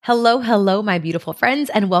Hello, hello, my beautiful friends,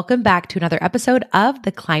 and welcome back to another episode of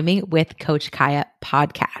the Climbing with Coach Kaya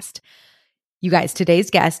podcast. You guys, today's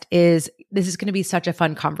guest this is going to be such a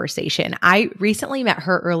fun conversation. I recently met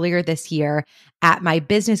her earlier this year at my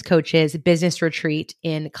business coach's business retreat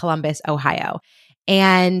in Columbus, Ohio.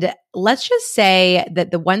 And let's just say that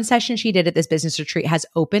the one session she did at this business retreat has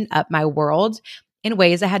opened up my world in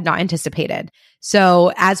ways I had not anticipated.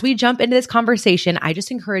 So as we jump into this conversation, I just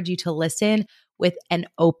encourage you to listen with an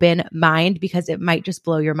open mind because it might just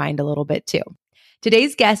blow your mind a little bit too.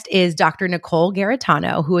 Today's guest is Dr. Nicole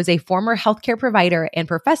Garritano, who is a former healthcare provider and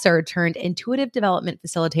professor turned intuitive development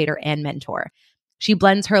facilitator and mentor. She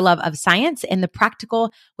blends her love of science and the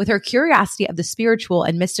practical with her curiosity of the spiritual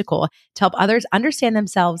and mystical to help others understand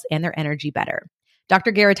themselves and their energy better.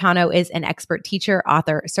 Dr. Garritano is an expert teacher,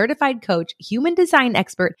 author, certified coach, human design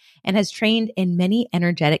expert, and has trained in many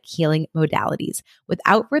energetic healing modalities.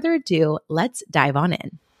 Without further ado, let's dive on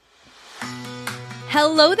in.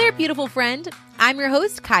 Hello there, beautiful friend. I'm your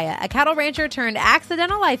host, Kaya, a cattle rancher turned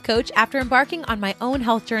accidental life coach after embarking on my own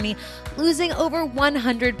health journey, losing over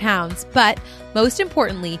 100 pounds, but most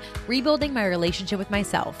importantly, rebuilding my relationship with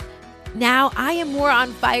myself. Now I am more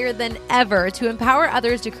on fire than ever to empower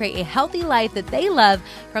others to create a healthy life that they love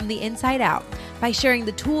from the inside out by sharing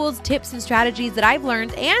the tools, tips, and strategies that I've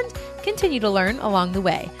learned and continue to learn along the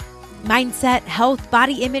way. Mindset, health,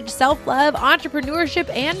 body image, self-love, entrepreneurship,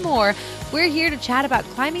 and more. We're here to chat about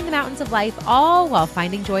climbing the mountains of life, all while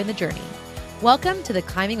finding joy in the journey. Welcome to the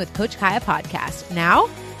Climbing with Coach Kaya podcast. Now,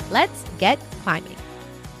 let's get climbing.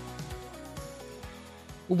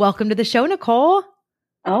 Welcome to the show, Nicole.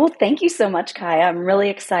 Oh, thank you so much, Kaya. I'm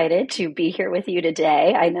really excited to be here with you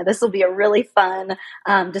today. I know this will be a really fun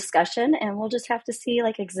discussion, and we'll just have to see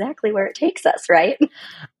exactly where it takes us, right?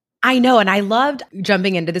 I know. And I loved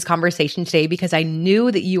jumping into this conversation today because I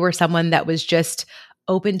knew that you were someone that was just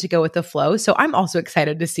open to go with the flow. So I'm also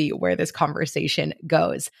excited to see where this conversation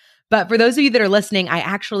goes. But for those of you that are listening, I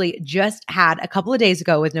actually just had a couple of days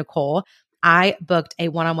ago with Nicole, I booked a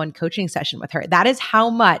one-on-one coaching session with her. That is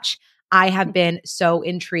how much I have been so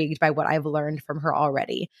intrigued by what I've learned from her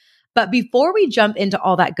already. But before we jump into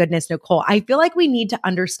all that goodness, Nicole, I feel like we need to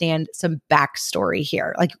understand some backstory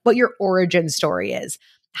here, like what your origin story is.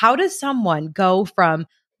 How does someone go from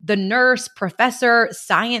the nurse, professor,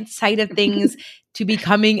 science side of things to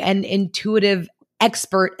becoming an intuitive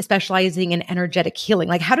expert specializing in energetic healing?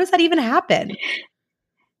 Like, how does that even happen?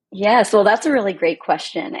 Yes, well, that's a really great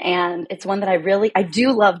question. And it's one that I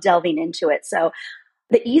do love delving into it. So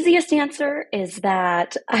the easiest answer is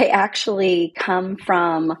that I actually come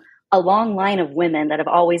from a long line of women that have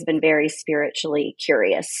always been very spiritually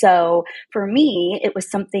curious. So for me, it was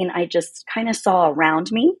something I just kind of saw around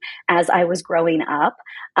me as I was growing up.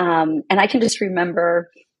 And I can just remember,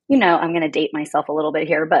 I'm going to date myself a little bit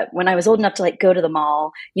here, but when I was old enough to go to the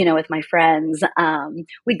mall, with my friends,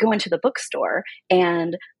 we'd go into the bookstore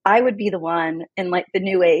and I would be the one in the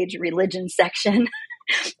new age religion section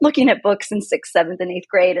looking at books in 6th, 7th, and 8th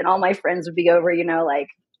grade. And all my friends would be over,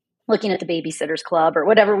 looking at the Babysitter's Club or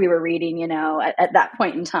whatever we were reading, at that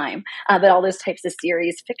point in time. But all those types of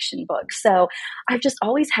series fiction books. So I've just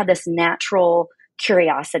always had this natural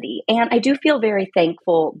curiosity. And I do feel very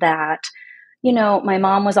thankful that, my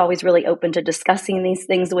mom was always really open to discussing these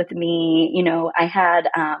things with me.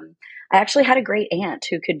 I actually had a great aunt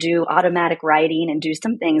who could do automatic writing and do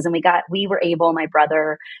some things. And we were able, my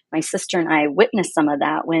brother, my sister, and I witnessed some of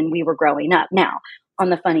that when we were growing up. Now, on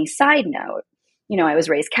the funny side note, I was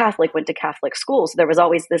raised Catholic, went to Catholic school. So there was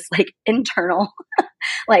always this internal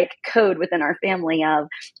code within our family of,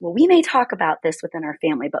 well, we may talk about this within our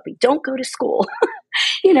family, but we don't go to school,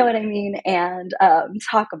 you know what I mean? And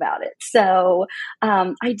talk about it. So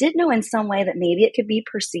I did know in some way that maybe it could be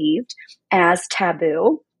perceived as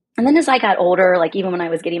taboo. And then as I got older, even when I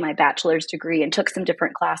was getting my bachelor's degree and took some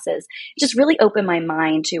different classes, it just really opened my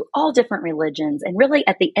mind to all different religions. And really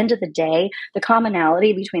at the end of the day, the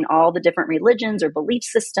commonality between all the different religions or belief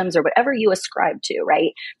systems or whatever you ascribe to,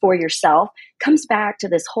 right, for yourself comes back to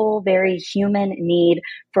this whole very human need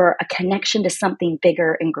for a connection to something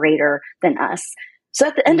bigger and greater than us. So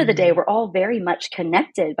at the end of the day, we're all very much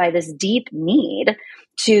connected by this deep need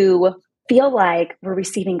to feel like we're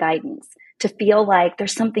receiving guidance, to feel like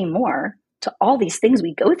there's something more to all these things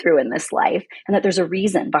we go through in this life and that there's a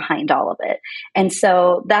reason behind all of it. And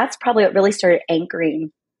so that's probably what really started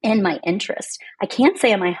anchoring in my interest. I can't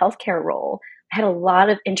say in my healthcare role, I had a lot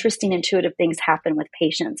of interesting intuitive things happen with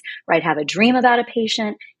patients where I'd have a dream about a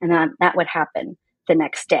patient and then that would happen the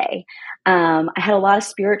next day. I had a lot of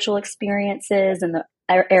spiritual experiences and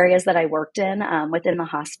areas that I worked in within the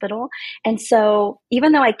hospital. And so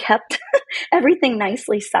even though I kept everything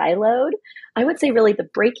nicely siloed, I would say really the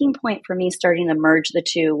breaking point for me starting to merge the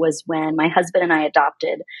two was when my husband and I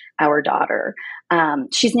adopted our daughter.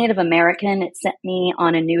 She's Native American. It sent me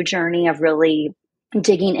on a new journey of really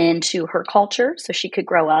digging into her culture so she could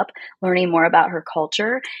grow up learning more about her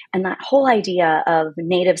culture. And that whole idea of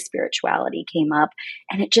Native spirituality came up.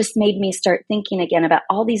 And it just made me start thinking again about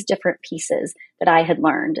all these different pieces that I had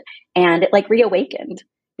learned. And it like reawakened,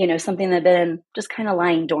 something that had been just kind of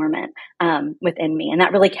lying dormant within me. And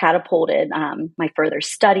that really catapulted my further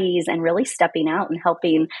studies and really stepping out and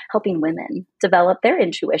helping women develop their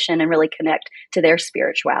intuition and really connect to their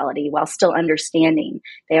spirituality while still understanding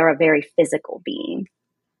they are a very physical being.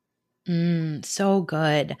 So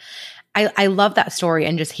good. I love that story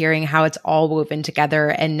and just hearing how it's all woven together,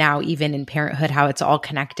 and now even in parenthood, how it's all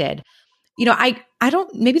connected. I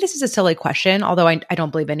don't, maybe this is a silly question, although I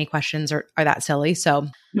don't believe any questions are that silly. So,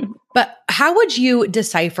 but how would you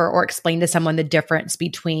decipher or explain to someone the difference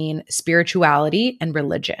between spirituality and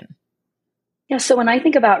religion? Yeah, so when I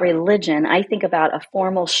think about religion, I think about a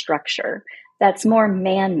formal structure that's more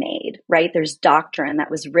man-made, right? There's doctrine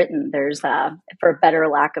that was written. There's, for a better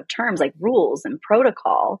lack of terms, like rules and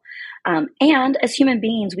protocol. And as human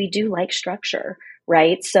beings, we do like structure,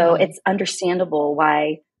 right? So it's understandable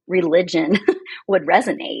why religion would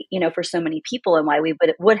resonate, for so many people, and why we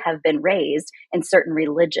would have been raised in certain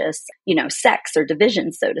religious, sects or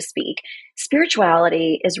divisions, so to speak.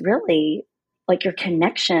 Spirituality is really like your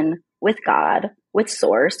connection with God, with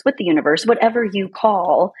source, with the universe, whatever you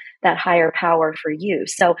call that higher power for you.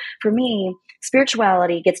 So for me,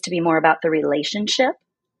 spirituality gets to be more about the relationship,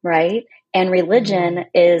 right? And religion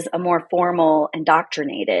is a more formal,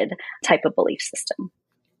 indoctrinated type of belief system.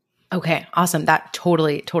 Okay, awesome. That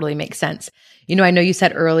totally makes sense. I know you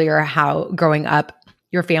said earlier how growing up,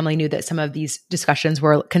 your family knew that some of these discussions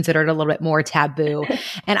were considered a little bit more taboo.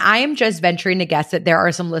 And I am just venturing to guess that there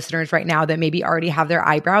are some listeners right now that maybe already have their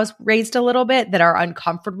eyebrows raised a little bit, that are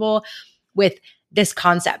uncomfortable with this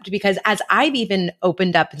concept. Because as I've even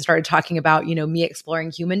opened up and started talking about, me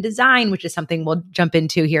exploring human design, which is something we'll jump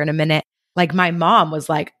into here in a minute, like my mom was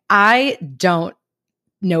like, I don't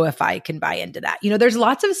know if I can buy into that. There's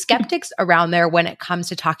lots of skeptics around there when it comes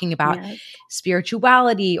to talking about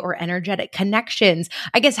spirituality or energetic connections.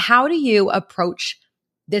 I guess, how do you approach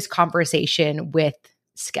this conversation with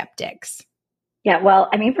skeptics? Yeah,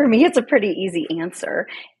 well, I mean, for me, it's a pretty easy answer.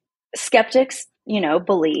 Skeptics,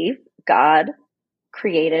 believe God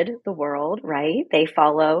created the world, right? They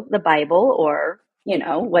follow the Bible or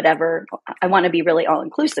whatever. I want to be really all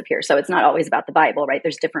inclusive here. So it's not always about the Bible, right?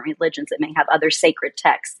 There's different religions that may have other sacred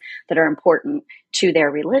texts that are important to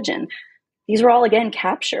their religion. These were all, again,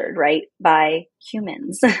 captured, right, by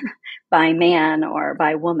humans, by man or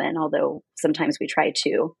by woman, although sometimes we try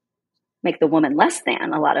to make the woman less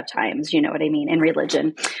than a lot of times, you know what I mean, in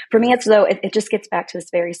religion. For me, it's though, it just gets back to this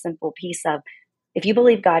very simple piece of, if you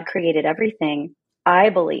believe God created everything,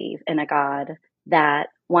 I believe in a God that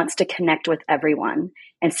wants to connect with everyone.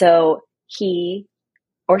 And so he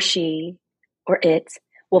or she or it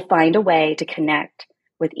will find a way to connect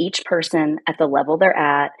with each person at the level they're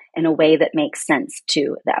at in a way that makes sense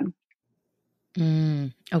to them.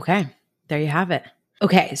 Okay, there you have it.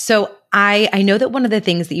 Okay, so I know that one of the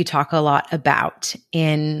things that you talk a lot about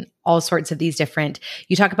in all sorts of these different,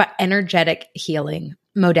 you talk about energetic healing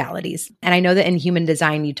modalities. And I know that in human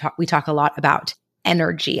design, we talk a lot about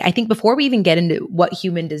energy. I think before we even get into what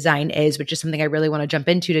human design is, which is something I really want to jump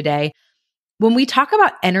into today, when we talk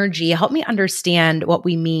about energy, help me understand what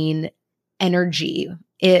we mean energy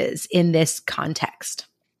is in this context.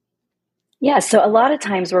 Yeah, so a lot of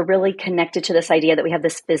times we're really connected to this idea that we have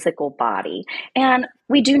this physical body. And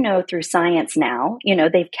we do know through science now,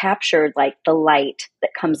 they've captured like the light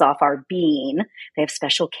that comes off our being. They have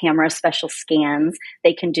special cameras, special scans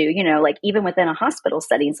they can do, like even within a hospital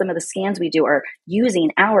setting, some of the scans we do are using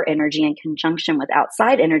our energy in conjunction with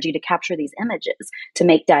outside energy to capture these images to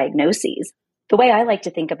make diagnoses. The way I like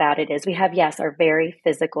to think about it is we have, yes, our very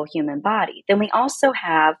physical human body. Then we also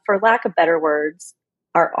have, for lack of better words,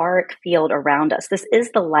 our auric field around us. This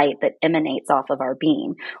is the light that emanates off of our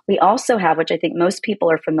being. We also have, which I think most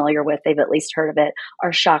people are familiar with, they've at least heard of it,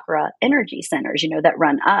 our chakra energy centers, that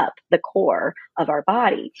run up the core of our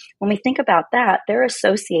body. When we think about that, they're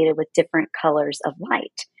associated with different colors of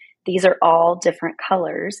light. These are all different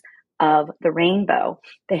colors of the rainbow.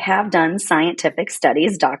 They have done scientific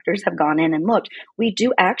studies. Doctors have gone in and looked. We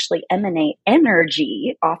do actually emanate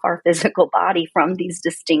energy off our physical body from these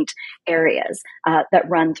distinct areas that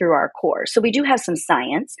run through our core. So we do have some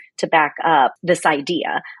science to back up this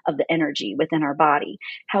idea of the energy within our body.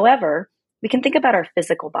 However, we can think about our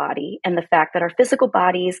physical body and the fact that our physical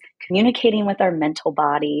body is communicating with our mental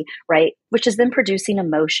body, right? Which is then producing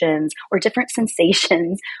emotions or different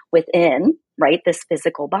sensations within, right, this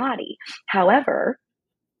physical body. However,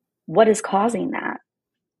 what is causing that?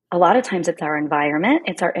 A lot of times it's our environment,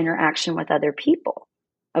 it's our interaction with other people.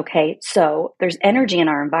 Okay, so there's energy in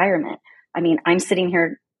our environment. I mean, I'm sitting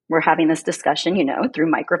here, we're having this discussion, through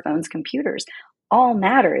microphones, computers. All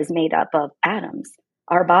matter is made up of atoms.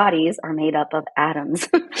 Our bodies are made up of atoms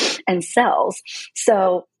and cells.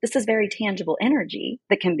 So this is very tangible energy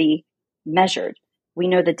that can be measured. We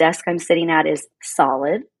know the desk I'm sitting at is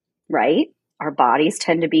solid, right? Our bodies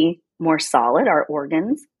tend to be more solid, our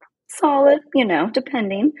organs solid,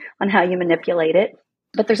 depending on how you manipulate it.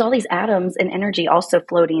 But there's all these atoms and energy also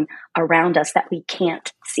floating around us that we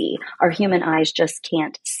can't see. Our human eyes just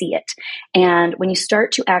can't see it. And when you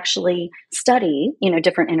start to actually study,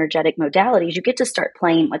 different energetic modalities, you get to start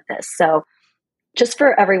playing with this. So just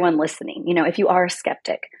for everyone listening, if you are a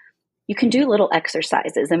skeptic, you can do little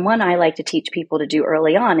exercises. And one I like to teach people to do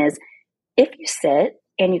early on is if you sit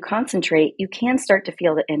and you concentrate, you can start to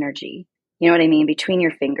feel the energy. You know what I mean? Between your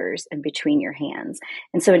fingers and between your hands.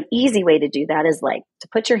 And so an easy way to do that is like to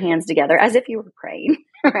put your hands together as if you were praying,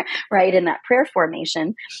 right? In that prayer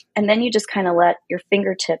formation. And then you just kind of let your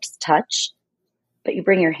fingertips touch, but you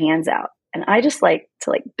bring your hands out. And I just like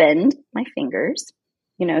to bend my fingers,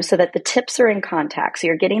 so that the tips are in contact. So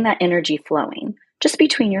you're getting that energy flowing just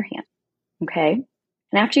between your hands. Okay.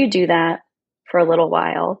 And after you do that for a little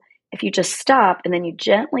while, if you just stop and then you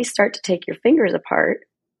gently start to take your fingers apart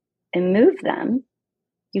and move them,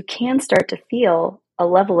 you can start to feel a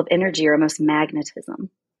level of energy or almost magnetism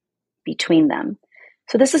between them.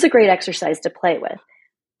 So this is a great exercise to play with.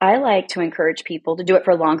 I like to encourage people to do it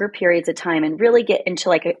for longer periods of time and really get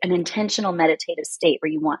into an intentional meditative state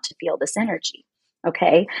where you want to feel this energy.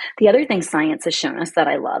 Okay. The other thing science has shown us that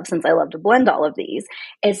I love, since I love to blend all of these,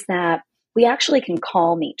 is that we actually can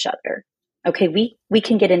calm each other. Okay. We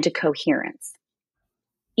can get into coherence.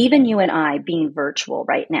 Even you and I being virtual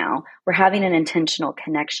right now, we're having an intentional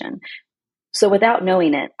connection. So without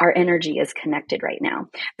knowing it, our energy is connected right now.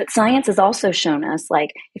 But science has also shown us,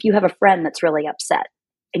 if you have a friend that's really upset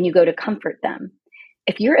and you go to comfort them,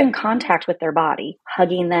 if you're in contact with their body,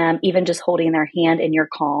 hugging them, even just holding their hand and you're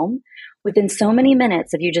calm, within so many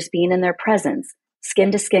minutes of you just being in their presence,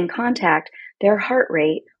 skin to skin contact, their heart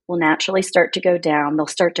rate will naturally start to go down. They'll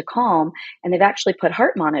start to calm. And they've actually put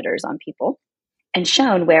heart monitors on people and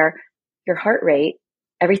shown where your heart rate,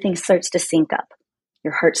 everything starts to sync up.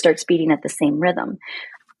 Your heart starts beating at the same rhythm.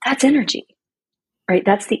 That's energy, right?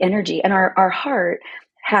 That's the energy. And our heart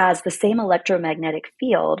has the same electromagnetic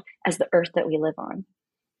field as the earth that we live on.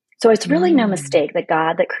 So it's really no mistake that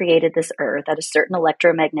God that created this earth at a certain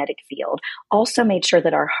electromagnetic field also made sure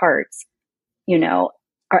that our hearts,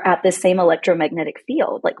 are at this same electromagnetic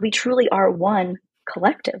field. We truly are one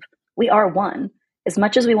collective. We are one. As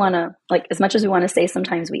much as we want to say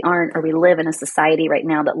sometimes we aren't, or we live in a society right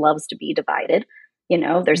now that loves to be divided.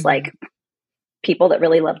 There's people that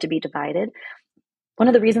really love to be divided. One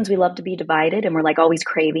of the reasons we love to be divided and we're always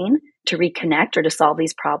craving to reconnect or to solve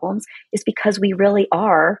these problems is because we really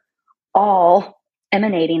are all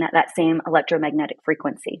emanating at that same electromagnetic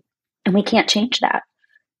frequency. And we can't change that.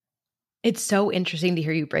 It's so interesting to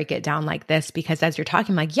hear you break it down like this, because as you're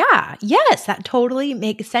talking, yes, that totally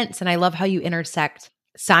makes sense. And I love how you intersect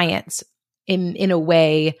science in a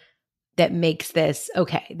way that makes this,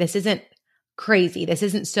 okay, this isn't crazy. This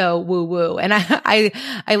isn't so woo woo. And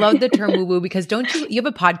I love the term woo woo because you have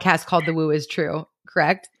a podcast called The Woo Is True,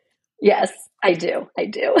 correct? Yes, I do.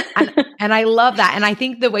 and I love that. And I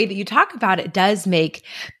think the way that you talk about it does make,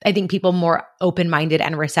 I think, people more open-minded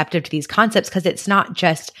and receptive to these concepts, because it's not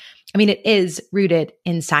just, it is rooted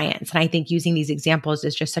in science. And I think using these examples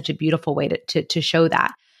is just such a beautiful way to show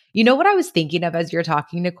that. You know what I was thinking of as you're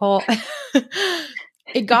talking, Nicole?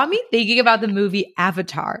 It got me thinking about the movie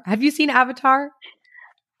Avatar. Have you seen Avatar?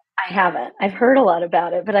 I haven't. I've heard a lot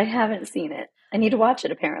about it, but I haven't seen it. I need to watch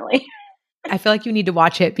it, apparently. I feel like you need to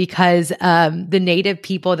watch it because the native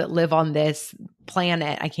people that live on this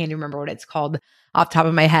planet, I can't even remember what it's called off the top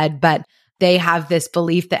of my head, but they have this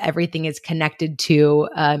belief that everything is connected to,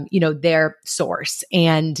 their source,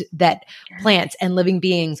 and that plants and living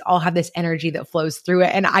beings all have this energy that flows through it.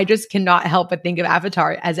 And I just cannot help but think of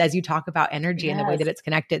Avatar as you talk about energy and the way that it's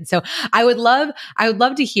connected. So I would love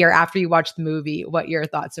to hear after you watch the movie what your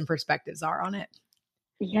thoughts and perspectives are on it.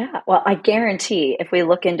 Yeah, well, I guarantee if we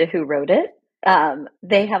look into who wrote it,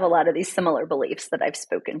 they have a lot of these similar beliefs that I've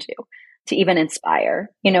spoken to even inspire,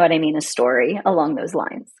 you know what I mean, a story along those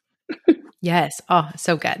lines. Yes. Oh,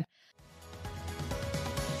 so good.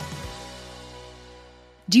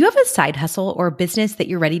 Do you have a side hustle or business that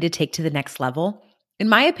you're ready to take to the next level? In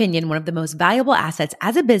my opinion, one of the most valuable assets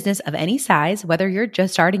as a business of any size, whether you're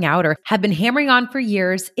just starting out or have been hammering on for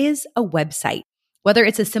years, is a website. Whether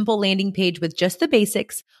it's a simple landing page with just the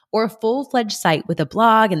basics or a full-fledged site with a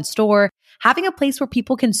blog and store, having a place where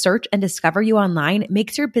people can search and discover you online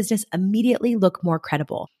makes your business immediately look more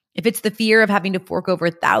credible. If it's the fear of having to fork over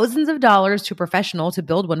thousands of dollars to a professional to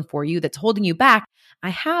build one for you that's holding you back, I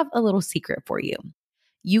have a little secret for you.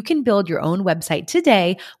 You can build your own website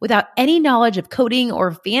today without any knowledge of coding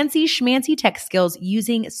or fancy schmancy tech skills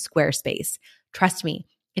using Squarespace. Trust me,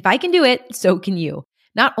 if I can do it, so can you.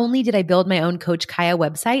 Not only did I build my own Coach Kaya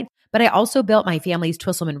website, but I also built my family's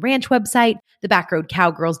Twisselman Ranch website, the Backroad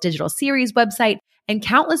Cowgirls digital series website, and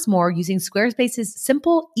countless more using Squarespace's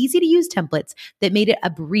simple, easy-to-use templates that made it a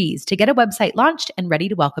breeze to get a website launched and ready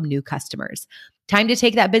to welcome new customers. Time to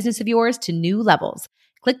take that business of yours to new levels.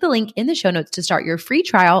 Click the link in the show notes to start your free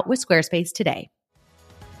trial with Squarespace today.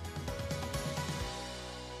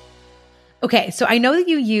 Okay, so I know that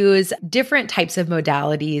you use different types of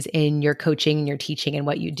modalities in your coaching and your teaching and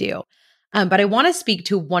what you do. But I want to speak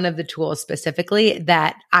to one of the tools specifically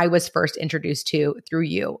that I was first introduced to through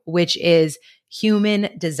you, which is human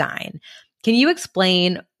design. Can you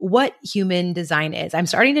explain what human design is? I'm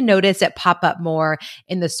starting to notice it pop up more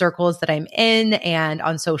in the circles that I'm in and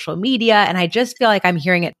on social media. And I just feel like I'm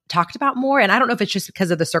hearing it talked about more. And I don't know if it's just because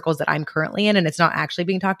of the circles that I'm currently in and it's not actually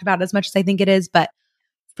being talked about as much as I think it is. But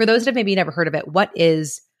for those that have maybe never heard of it, what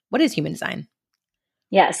is human design?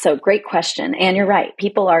 Yeah, so great question. And you're right.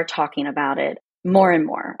 People are talking about it more and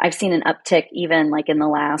more. I've seen an uptick even like in the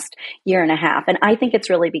last year and a half. And I think it's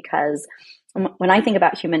really because when I think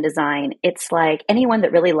about human design, it's like anyone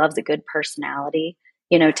that really loves a good personality,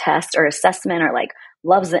 test or assessment, or like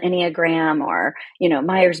loves the Enneagram or,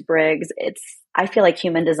 Myers-Briggs. I feel like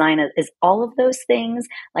human design is all of those things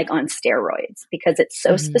like on steroids because it's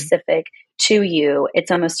so specific to you.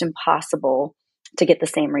 It's almost impossible to get the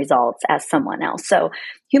same results as someone else. So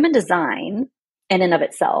human design in and of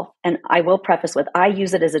itself, and I will preface with, I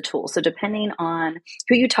use it as a tool. So depending on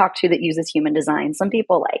who you talk to that uses human design, some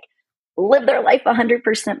people like live their life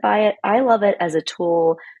 100% by it. I love it as a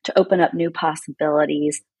tool to open up new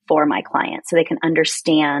possibilities for my clients so they can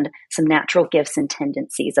understand some natural gifts and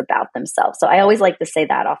tendencies about themselves. So I always like to say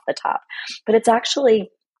that off the top, but it's actually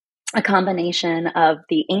a combination of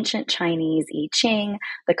the ancient Chinese I Ching,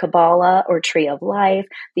 the Kabbalah or Tree of Life,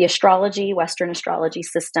 the astrology, Western astrology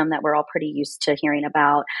system that we're all pretty used to hearing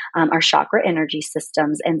about, our chakra energy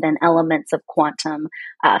systems, and then elements of quantum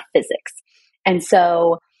physics. And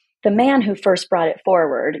so the man who first brought it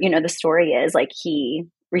forward, the story is like he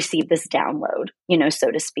received this download,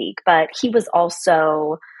 so to speak, but he was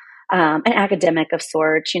also an academic of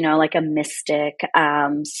sorts, like a mystic.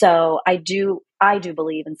 So I do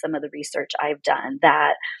believe in some of the research I've done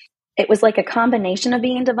that it was like a combination of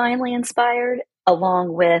being divinely inspired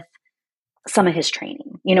along with some of his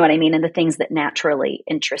training, you know what I mean? And the things that naturally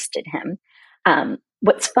interested him.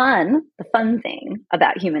 What's fun, the fun thing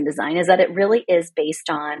about human design is that it really is based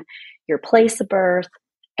on your place of birth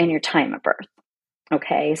and your time of birth.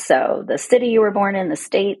 Okay, so the city you were born in, the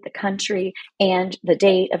state, the country, and the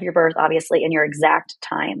date of your birth, obviously, and your exact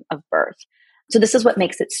time of birth. So this is what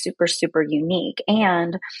makes it super, super unique.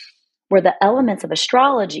 And where the elements of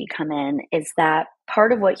astrology come in is that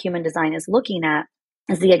part of what human design is looking at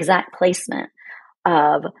is the exact placement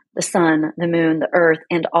of the sun, the moon, the earth,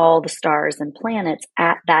 and all the stars and planets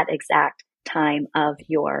at that exact time of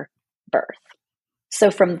your birth.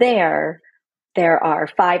 So from there are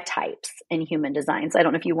 5 types in human design. So I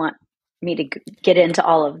don't know if you want me to get into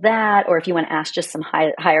all of that, or if you want to ask just some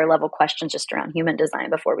higher level questions just around human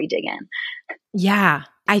design before we dig in. Yeah.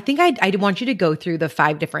 I think I want you to go through the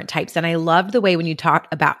 5 different types. And I loved the way when you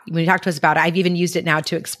talked to us about it, I've even used it now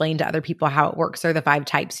to explain to other people how it works, or the 5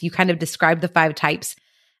 types. You kind of described the 5 types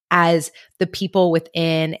as the people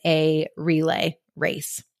within a relay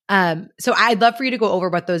race. So I'd love for you to go over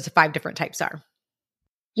what those 5 different types are.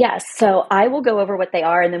 Yes. So I will go over what they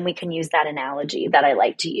are, and then we can use that analogy that I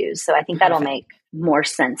like to use. So I think that'll make more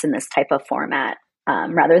sense in this type of format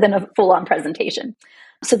rather than a full-on presentation.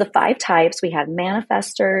 So the 5 types, we have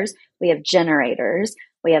manifestors, we have generators,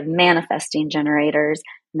 we have manifesting generators,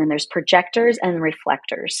 and then there's projectors and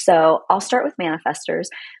reflectors. So I'll start with manifestors.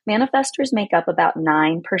 Manifestors make up about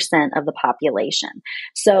 9% of the population.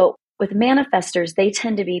 So with manifestors, they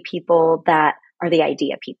tend to be people that are the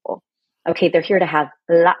idea people. Okay, they're here to have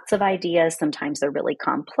lots of ideas. Sometimes they're really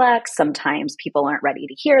complex. Sometimes people aren't ready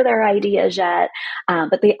to hear their ideas yet.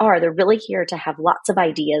 But they're really here to have lots of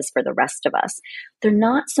ideas for the rest of us. They're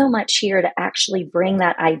not so much here to actually bring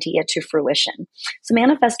that idea to fruition. So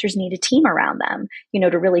manifestors need a team around them,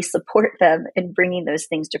 to really support them in bringing those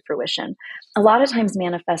things to fruition. A lot of times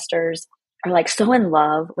manifestors are like so in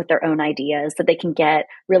love with their own ideas that they can get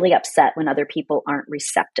really upset when other people aren't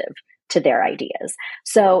receptive to their ideas.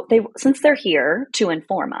 So since they're here to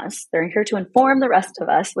inform us, they're here to inform the rest of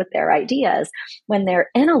us with their ideas. When they're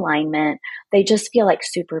in alignment, they just feel like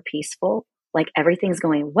super peaceful, like everything's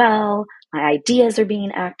going well, my ideas are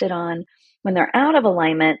being acted on. When they're out of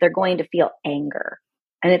alignment, they're going to feel anger.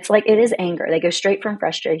 And it's like, it is anger. They go straight from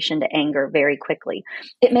frustration to anger very quickly.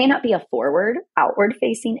 It may not be a outward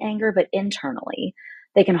facing anger, but internally,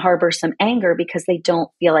 they can harbor some anger because they don't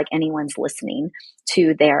feel like anyone's listening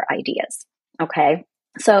to their ideas. Okay.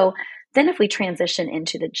 So then if we transition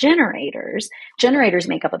into the generators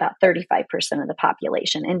make up about 35% of the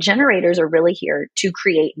population, and generators are really here to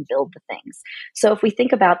create and build the things. So if we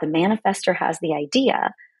think about the manifestor has the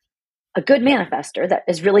idea, a good manifestor that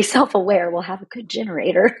is really self-aware will have a good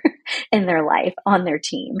generator in their life on their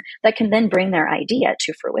team that can then bring their idea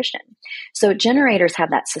to fruition. So generators have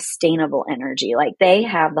that sustainable energy, like they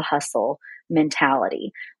have the hustle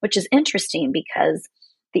mentality, which is interesting because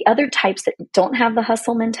the other types that don't have the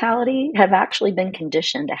hustle mentality have actually been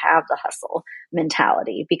conditioned to have the hustle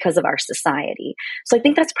mentality because of our society. So I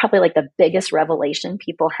think that's probably like the biggest revelation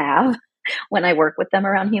people have when I work with them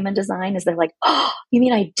around human design is they're like, oh, you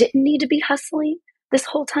mean I didn't need to be hustling this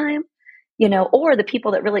whole time? Or the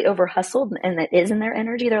people that really over hustled and that is in their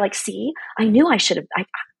energy, they're like, see, I knew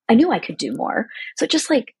I knew I could do more. So it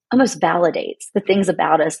just like almost validates the things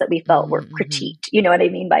about us that we felt were critiqued, you know what I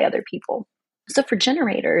mean, by other people. So for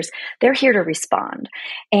generators, they're here to respond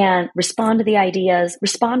to the ideas,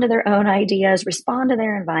 respond to their own ideas, respond to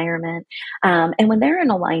their environment. And when they're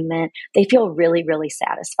in alignment, they feel really, really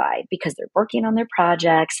satisfied because they're working on their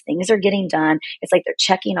projects. Things are getting done. It's like they're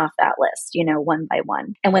checking off that list, one by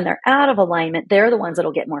one. And when they're out of alignment, they're the ones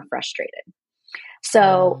that'll get more frustrated.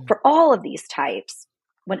 So for all of these types,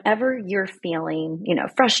 whenever you're feeling,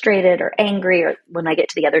 frustrated or angry, or when I get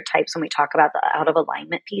to the other types, when we talk about the out of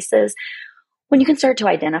alignment pieces, when you can start to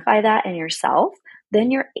identify that in yourself, then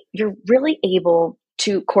you're really able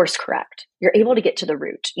to course correct. You're able to get to the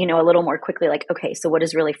root, a little more quickly, like, okay, so what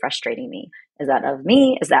is really frustrating me? Is that of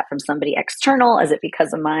me? Is that from somebody external? Is it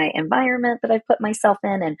because of my environment that I've put myself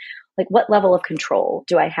in? And like, what level of control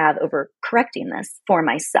do I have over correcting this for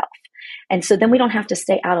myself? And so then we don't have to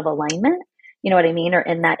stay out of alignment. You know what I mean? Or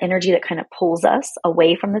in that energy that kind of pulls us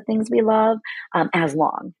away from the things we love as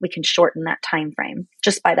long. We can shorten that time frame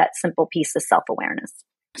just by that simple piece of self-awareness.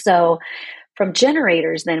 So from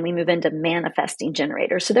generators, then we move into manifesting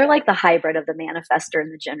generators. So they're like the hybrid of the manifestor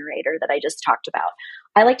and the generator that I just talked about.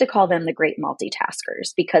 I like to call them the great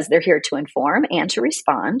multitaskers because they're here to inform and to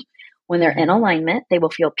respond. When they're in alignment, they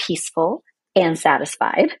will feel peaceful and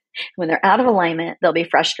satisfied. When they're out of alignment, they'll be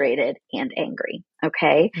frustrated and angry.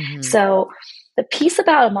 Okay. So the piece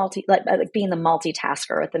about being the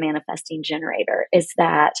multitasker with the manifesting generator is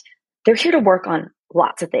that they're here to work on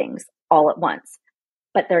lots of things all at once,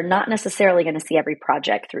 but they're not necessarily going to see every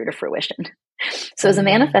project through to fruition. So as a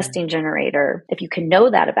manifesting generator, if you can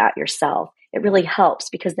know that about yourself, it really helps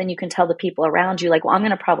because then you can tell the people around you, like, well, I'm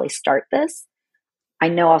going to probably start this. I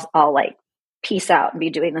know I'll like peace out and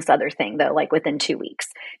be doing this other thing though, like within 2 weeks,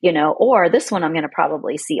 or this one I'm going to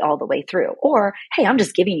probably see all the way through, or, hey, I'm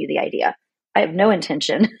just giving you the idea. I have no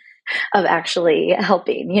intention of actually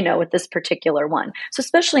helping, with this particular one. So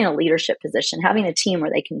especially in a leadership position, having a team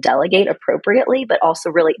where they can delegate appropriately, but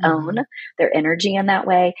also really own their energy in that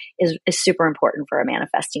way is super important for a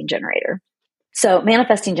manifesting generator. So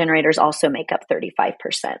manifesting generators also make up 35%.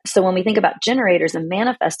 So when we think about generators and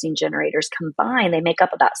manifesting generators combined, they make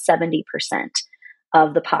up about 70%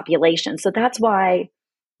 of the population. So that's why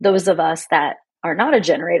those of us that are not a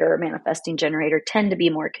generator or manifesting generator tend to be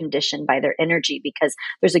more conditioned by their energy because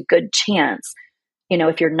there's a good chance,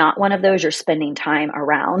 if you're not one of those, you're spending time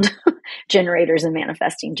around generators and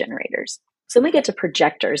manifesting generators. So we get to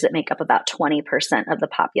projectors that make up about 20% of the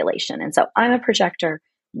population. And so I'm a projector.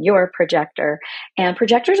 you're a projector. And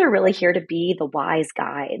projectors are really here to be the wise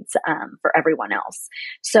guides for everyone else.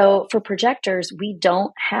 So for projectors, we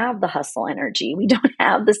don't have the hustle energy. We don't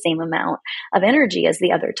have the same amount of energy as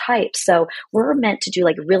the other types. So we're meant to do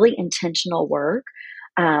like really intentional work,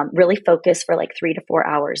 really focus for like 3 to 4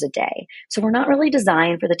 hours a day. So we're not really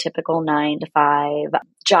designed for the typical 9 to 5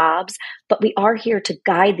 jobs, but we are here to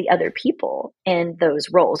guide the other people in those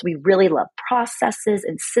roles. We really love processes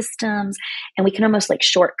and systems, and we can almost like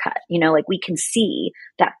shortcut, like we can see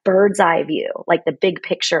that bird's eye view, like the big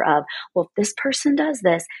picture of, well, if this person does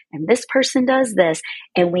this and this person does this,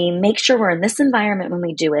 and we make sure we're in this environment when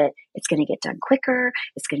we do it, it's going to get done quicker.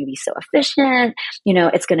 It's going to be so efficient.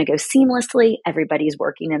 It's going to go seamlessly. Everybody's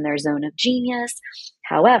working in their zone of genius.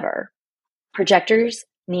 However, projectors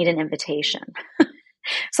need an invitation.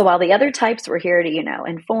 So while the other types were here to,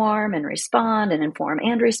 inform and respond and inform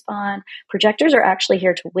and respond, projectors are actually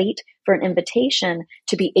here to wait for an invitation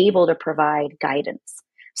to be able to provide guidance.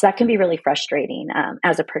 So that can be really frustrating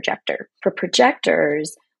as a projector. For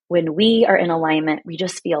projectors, when we are in alignment, we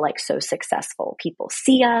just feel like so successful. People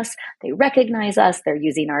see us, they recognize us, they're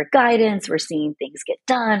using our guidance, we're seeing things get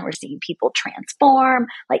done, we're seeing people transform,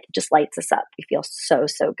 like it just lights us up. We feel so,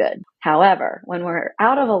 so good. However, when we're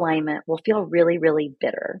out of alignment, we'll feel really, really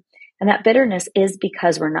bitter. And that bitterness is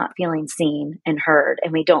because we're not feeling seen and heard,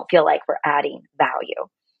 and we don't feel like we're adding value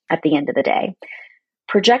at the end of the day.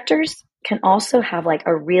 Projectors can also have like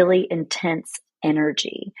a really intense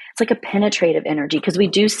energy. It's like a penetrative energy because we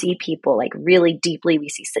do see people like really deeply. We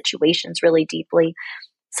see situations really deeply.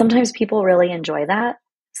 Sometimes people really enjoy that.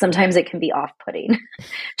 Sometimes it can be off-putting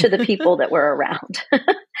to the people that we're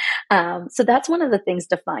around. So that's one of the things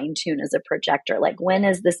to fine tune as a projector. Like, when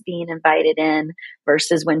is this being invited in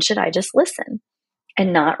versus when should I just listen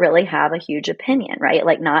and not really have a huge opinion, right?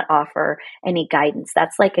 Like not offer any guidance.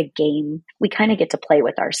 That's like a game. We kind of get to play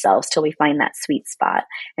with ourselves till we find that sweet spot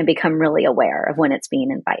and become really aware of when it's being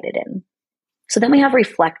invited in. So then we have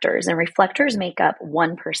reflectors, and reflectors make up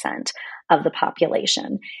 1% of the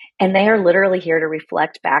population. And they are literally here to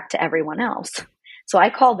reflect back to everyone else. So I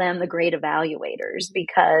call them the great evaluators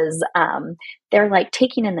because they're like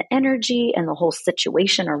taking in the energy and the whole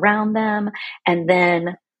situation around them. And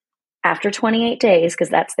then after 28 days, because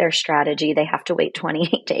that's their strategy, they have to wait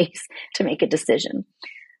 28 days to make a decision.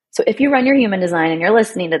 So if you run your human design and you're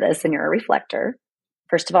listening to this and you're a reflector,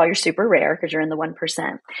 first of all, you're super rare because you're in the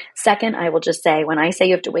 1%. Second, I will just say, when I say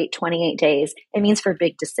you have to wait 28 days, it means for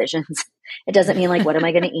big decisions. It doesn't mean like, what am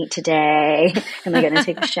I going to eat today? Am I going to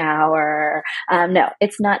take a shower? No,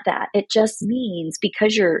 it's not that. It just means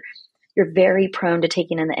because you're very prone to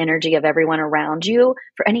taking in the energy of everyone around you.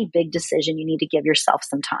 For any big decision, you need to give yourself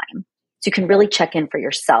some time. So you can really check in for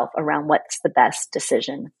yourself around what's the best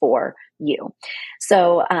decision for you.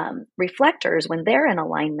 So reflectors, when they're in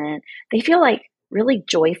alignment, they feel like really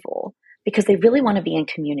joyful because they really want to be in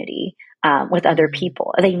community with other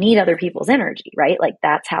people. They need other people's energy, right? Like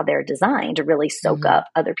that's how they're designed, to really soak up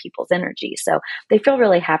other people's energy. So they feel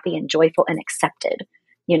really happy and joyful and accepted.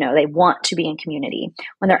 They want to be in community.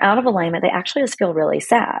 When they're out of alignment, they actually just feel really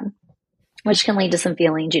sad, which can lead to some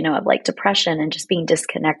feelings, of like depression and just being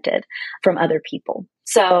disconnected from other people.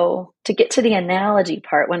 So to get to the analogy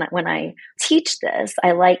part, when I teach this,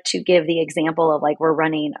 I like to give the example of like we're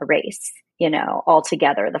running a race, all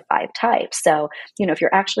together, the 5 types. So, if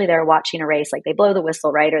you're actually there watching a race, like they blow the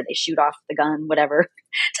whistle, right? Or they shoot off the gun, whatever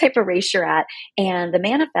type of race you're at. And the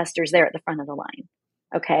manifestor's there at the front of the line.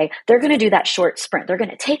 Okay. They're going to do that short sprint. They're going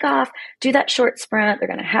to take off, do that short sprint. They're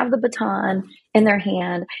going to have the baton in their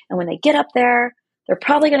hand. And when they get up there, they're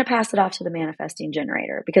probably going to pass it off to the manifesting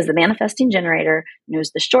generator because the manifesting generator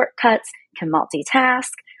knows the shortcuts, can multitask,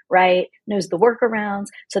 right? Knows the workarounds.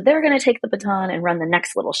 So they're going to take the baton and run the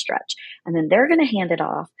next little stretch. And then they're going to hand it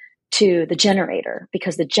off to the generator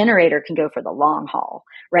because the generator can go for the long haul,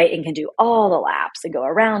 right? And can do all the laps and go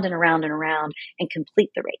around and around and around and complete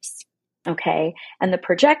the race. Okay. And the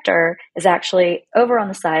projector is actually over on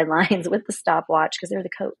the sidelines with the stopwatch because they're the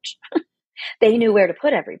coach. They knew where to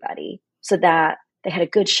put everybody so that they had a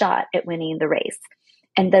good shot at winning the race.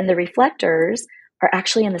 And then the reflectors are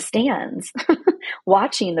actually in the stands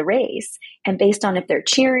watching the race. And based on if they're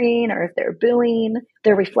cheering or if they're booing,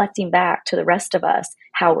 they're reflecting back to the rest of us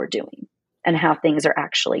how we're doing and how things are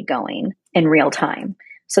actually going in real time.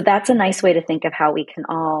 So that's a nice way to think of how we can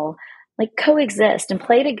all like coexist and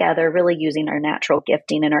play together, really using our natural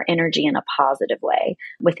gifting and our energy in a positive way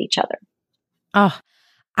with each other. Oh,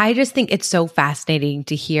 I just think it's so fascinating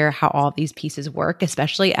to hear how all these pieces work,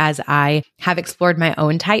 especially as I have explored my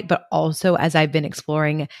own type, but also as I've been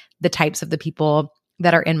exploring the types of the people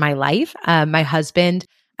that are in my life. My husband,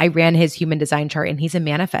 I ran his human design chart and he's a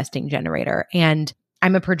manifesting generator and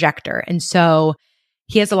I'm a projector. And so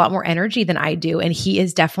he has a lot more energy than I do. And he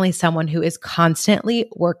is definitely someone who is constantly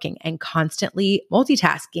working and constantly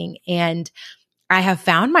multitasking. And I have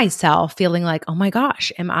found myself feeling like, oh my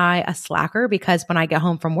gosh, am I a slacker? Because when I get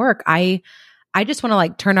home from work, I just want to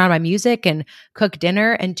like turn on my music and cook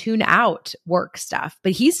dinner and tune out work stuff.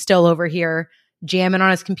 But he's still over here jamming on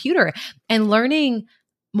his computer. And learning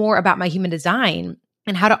more about my human design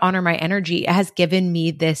and how to honor my energy has given me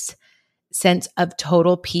this sense of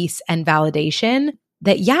total peace and validation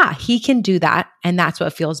that, yeah, he can do that. And that's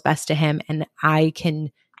what feels best to him. And I can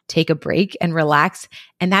take a break and relax.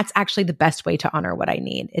 And that's actually the best way to honor what I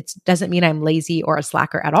need. It doesn't mean I'm lazy or a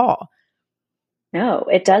slacker at all. No,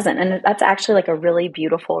 it doesn't. And that's actually like a really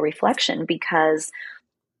beautiful reflection, because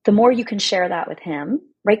the more you can share that with him,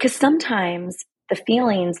 right? Because sometimes the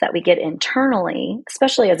feelings that we get internally,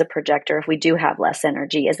 especially as a projector, if we do have less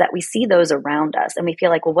energy, is that we see those around us and we feel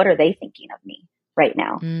like, well, what are they thinking of me right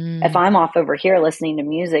now? If I'm off over here listening to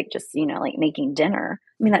music, just, like making dinner,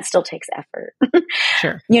 I mean, that still takes effort.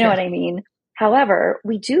 Sure. You know what I mean? However,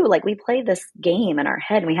 we play this game in our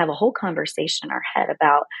head and we have a whole conversation in our head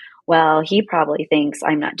about, well, he probably thinks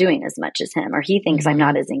I'm not doing as much as him, or he thinks I'm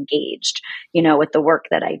not as engaged, with the work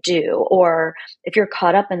that I do. Or if you're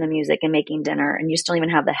caught up in the music and making dinner and you still even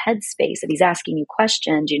have the headspace, if he's asking you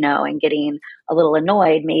questions, and getting a little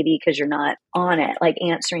annoyed maybe because you're not on it, like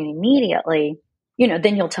answering immediately,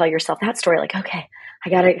 then you'll tell yourself that story, like, okay, I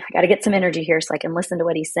gotta get some energy here so I can listen to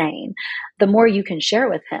what he's saying. The more you can share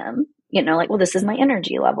with him, like, well, this is my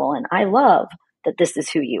energy level and I love that this is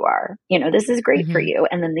who you are. This is great for you.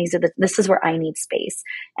 And then this is where I need space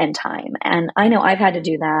and time. And I know I've had to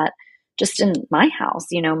do that just in my house.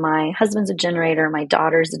 My husband's a generator, my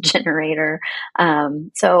daughter's a generator.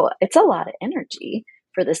 So it's a lot of energy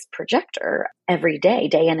for this projector every day,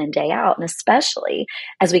 day in and day out. And especially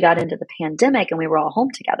as we got into the pandemic and we were all home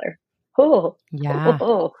together.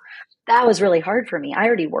 That was really hard for me. I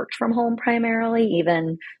already worked from home primarily.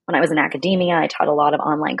 Even when I was in academia, I taught a lot of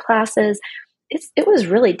online classes. It was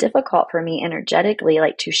really difficult for me energetically,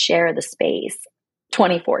 like to share the space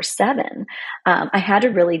 24/7. I had to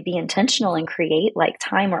really be intentional and create like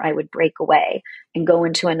time where I would break away and go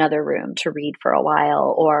into another room to read for a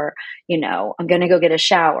while, or, I'm going to go get a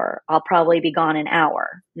shower. I'll probably be gone an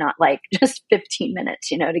hour, not like just 15 minutes,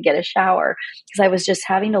 to get a shower, because I was just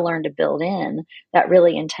having to learn to build in that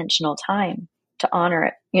really intentional time to honor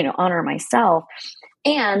it, honor myself.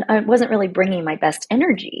 And I wasn't really bringing my best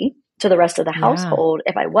energy to the rest of the household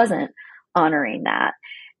if I wasn't honoring that.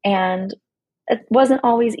 And it wasn't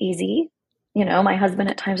always easy. My husband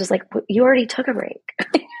at times was like, you already took a break.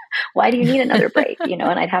 Why do you need another break? And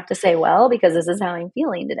I'd have to say, well, because this is how I'm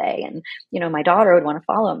feeling today. And, my daughter would want to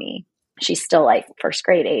follow me. She's still like first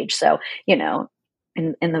grade age. So, and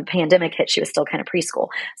the pandemic hit, she was still kind of preschool.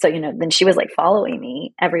 So, then she was like following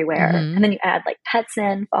me everywhere. And then you add like pets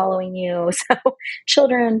in following you. So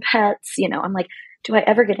children, pets, I'm like, do I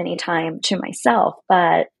ever get any time to myself?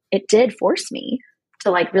 But it did force me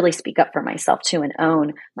to like really speak up for myself too and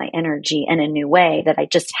own my energy in a new way that I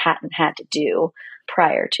just hadn't had to do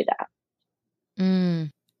prior to that.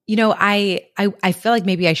 I feel like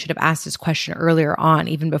maybe I should have asked this question earlier on,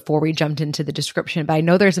 even before we jumped into the description, but I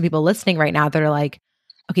know there's some people listening right now that are like,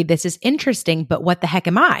 okay, this is interesting, but what the heck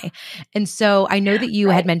am I? And so I know that you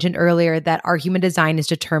had mentioned earlier that our human design is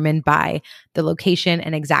determined by the location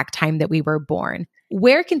and exact time that we were born.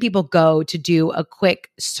 Where can people go to do a quick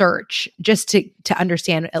search just to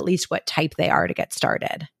understand at least what type they are to get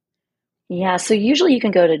started? Yeah, so usually you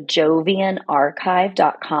can go to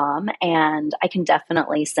jovianarchive.com and I can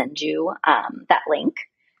definitely send you that link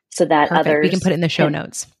so that Perfect. Others we can put it in the show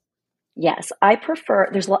notes. Yes, I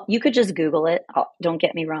prefer, you could just Google it. Don't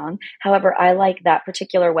get me wrong. However, I like that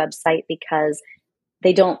particular website because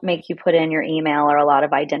they don't make you put in your email or a lot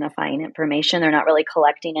of identifying information. They're not really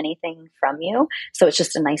collecting anything from you. So it's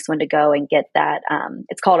just a nice one to go and get that.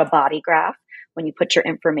 It's called a body graph. When you put your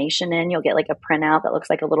information in, you'll get like a printout that looks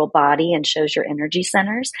like a little body and shows your energy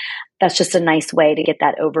centers. That's just a nice way to get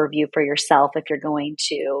that overview for yourself if you're going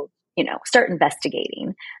to, start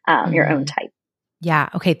investigating your own type. Yeah.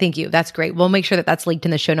 Okay. Thank you. That's great. We'll make sure that that's linked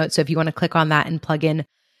in the show notes. So if you want to click on that and plug in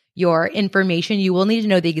your information, you will need to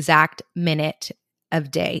know the exact minute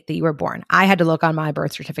of day that you were born. I had to look on my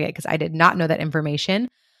birth certificate because I did not know that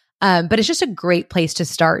information. But it's just a great place to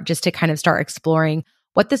start, just to kind of start exploring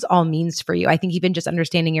what this all means for you. I think even just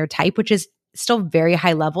understanding your type, which is still very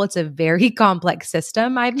high level. It's a very complex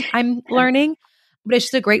system I'm learning, but it's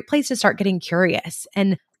just a great place to start getting curious.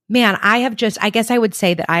 And Man, I guess I would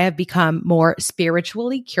say that I have become more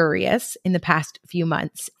spiritually curious in the past few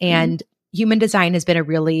months. And human design has been a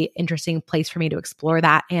really interesting place for me to explore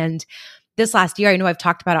that. And this last year, I know I've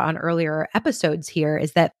talked about it on earlier episodes here,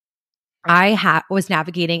 is that I was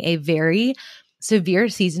navigating a very severe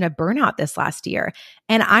season of burnout this last year.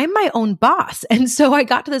 And I'm my own boss. And so I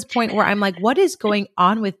got to this point where I'm like, what is going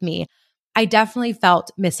on with me? I definitely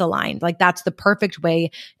felt misaligned. Like that's the perfect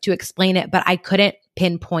way to explain it, but I couldn't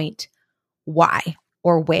pinpoint why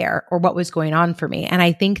or where or what was going on for me. And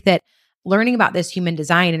I think that learning about this human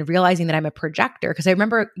design and realizing that I'm a projector, because I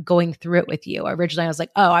remember going through it with you. Originally, I was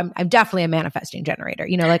like, oh, I'm definitely a manifesting generator.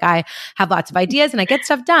 Like I have lots of ideas and I get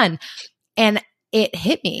stuff done. And it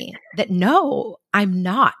hit me that no, I'm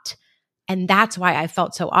not. And that's why I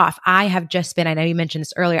felt so off. I have just been, I know you mentioned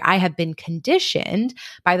this earlier, I have been conditioned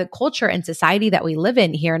by the culture and society that we live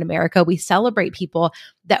in here in America. We celebrate people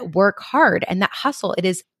that work hard and that hustle. It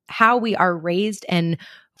is how we are raised and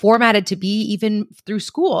formatted to be even through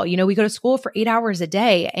school. We go to school for 8 hours a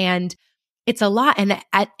day and it's a lot.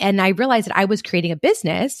 And I realized that I was creating a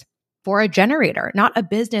business for a generator, not a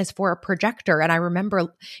business for a projector. And I remember,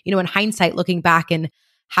 in hindsight, looking back and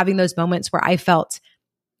having those moments where I felt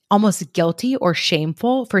almost guilty or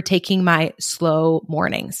shameful for taking my slow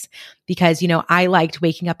mornings because, I liked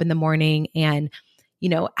waking up in the morning and,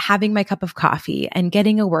 having my cup of coffee and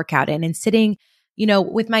getting a workout in and sitting,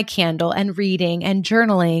 with my candle and reading and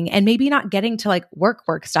journaling and maybe not getting to like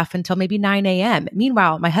work stuff until maybe 9 a.m.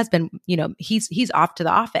 Meanwhile, my husband, he's off to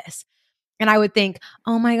the office. And I would think,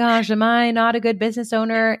 oh my gosh, am I not a good business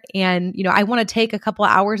owner? And, I want to take a couple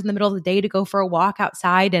of hours in the middle of the day to go for a walk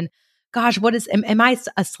outside. And gosh, am I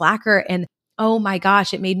a slacker? And oh my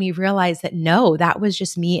gosh, it made me realize that no, that was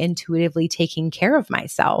just me intuitively taking care of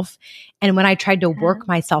myself. And when I tried to work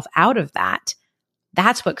myself out of that,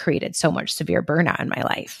 that's what created so much severe burnout in my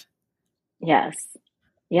life. Yes.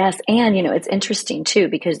 Yes. And, it's interesting too,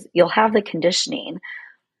 because you'll have the conditioning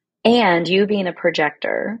and you being a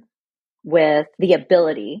projector with the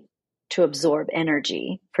ability to absorb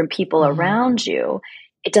energy from people around you.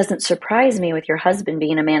 It doesn't surprise me with your husband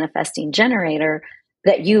being a manifesting generator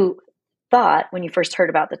that you thought when you first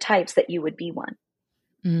heard about the types that you would be one.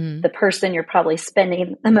 The person you're probably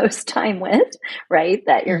spending the most time with, right?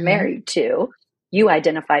 That you're married to, you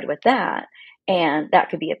identified with that. And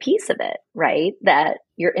that could be a piece of it, right? That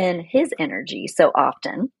you're in his energy so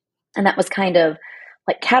often. And that was kind of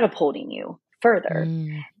like catapulting you further.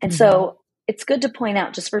 And so it's good to point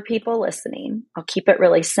out, just for people listening, I'll keep it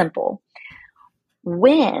really simple.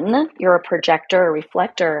 When you're a projector, a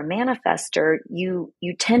reflector, a manifester, you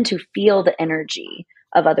tend to feel the energy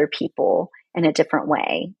of other people in a different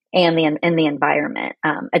way and in the environment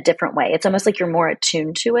a different way. It's almost like you're more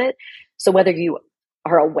attuned to it. So whether you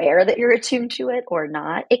are aware that you're attuned to it or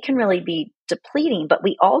not, it can really be depleting, but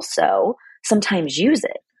we also sometimes use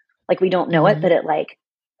it. Like we don't know it, but it like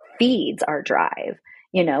feeds our drive.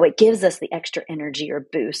 It gives us the extra energy or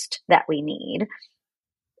boost that we need.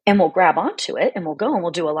 And we'll grab onto it and we'll go and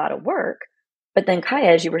we'll do a lot of work. But then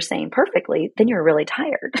Kaya, as you were saying perfectly, then you're really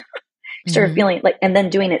tired. You start feeling like, and then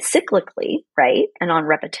doing it cyclically, right? And on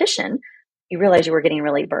repetition, you realize you were getting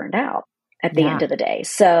really burned out at the end of the day.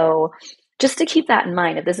 So just to keep that in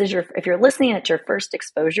mind, if you're listening at your first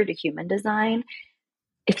exposure to human design,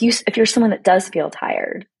 if you're someone that does feel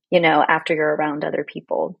tired, after you're around other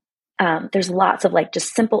people, there's lots of like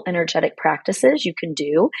just simple energetic practices you can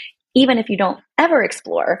do, even if you don't ever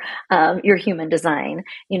explore your human design.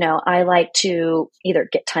 I like to either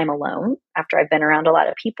get time alone after I've been around a lot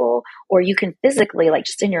of people, or you can physically, like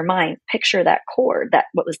just in your mind, picture that cord that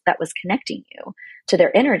was connecting you to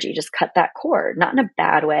their energy. Just cut that cord, not in a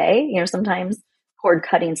bad way. Sometimes cord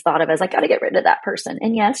cutting is thought of as like, got to get rid of that person.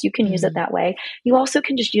 And yes, you can use it that way. You also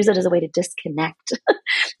can just use it as a way to disconnect,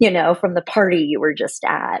 from the party you were just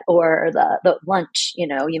at, or the lunch,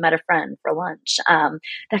 you met a friend for lunch.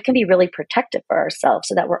 That can be really protective for ourselves,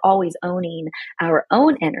 so that we're always owning our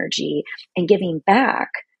own energy and giving back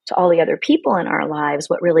to all the other people in our lives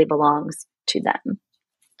what really belongs to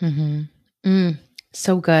them.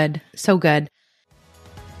 So good. So good.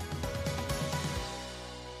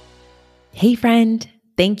 Hey friend,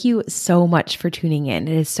 thank you so much for tuning in.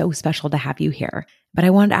 It is so special to have you here. But I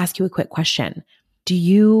wanted to ask you a quick question. Do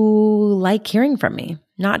you like hearing from me?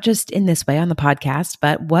 Not just in this way on the podcast,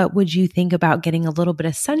 but what would you think about getting a little bit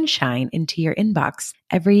of sunshine into your inbox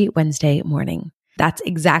every Wednesday morning? That's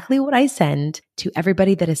exactly what I send to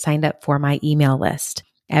everybody that has signed up for my email list.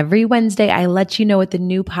 Every Wednesday, I let you know what the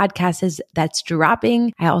new podcast is that's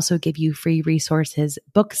dropping. I also give you free resources,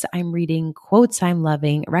 books I'm reading, quotes I'm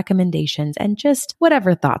loving, recommendations, and just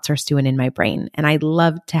whatever thoughts are stewing in my brain. And I'd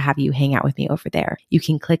love to have you hang out with me over there. You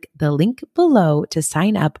can click the link below to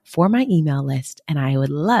sign up for my email list, and I would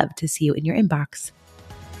love to see you in your inbox.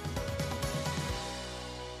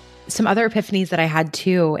 Some other epiphanies that I had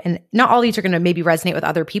too, and not all these are going to maybe resonate with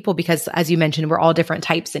other people because, as you mentioned, we're all different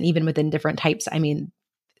types. And even within different types, I mean,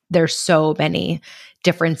 there's so many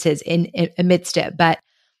differences in amidst it. But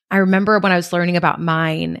I remember when I was learning about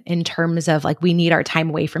mine in terms of like, we need our time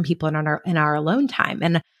away from people in our alone time.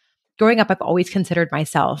 And growing up, I've always considered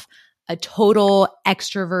myself a total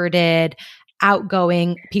extroverted,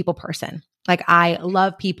 outgoing people person. Like I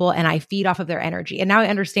love people and I feed off of their energy. And now I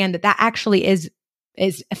understand that actually is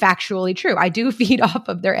factually true. I do feed off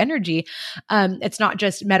of their energy. It's not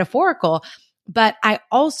just metaphorical. But I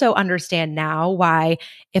also understand now why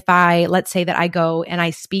let's say that I go and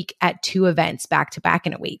I speak at 2 events back to back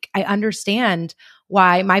in a week, I understand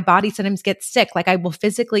why my body sometimes gets sick. Like I will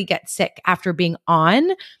physically get sick after being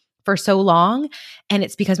on for so long. And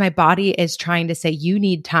it's because my body is trying to say, you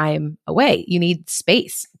need time away. You need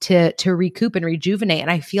space to recoup and rejuvenate.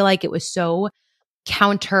 And I feel like it was so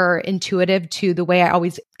counterintuitive to the way I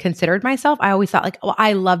always considered myself. I always thought like, well,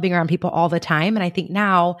 I love being around people all the time. And I think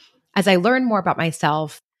now, as I learn more about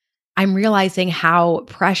myself, I'm realizing how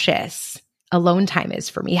precious alone time is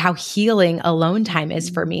for me, how healing alone time is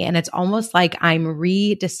for me. And it's almost like I'm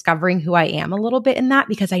rediscovering who I am a little bit in that,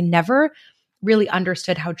 because I never really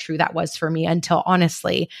understood how true that was for me until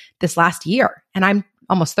honestly this last year. And I'm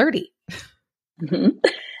almost 30. Mm-hmm.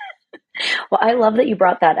 Well, I love that you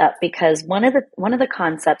brought that up, because one of the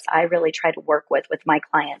concepts I really try to work with my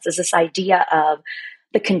clients is this idea of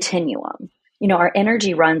the continuum. You know, our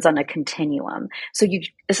energy runs on a continuum. So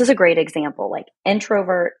this is a great example, like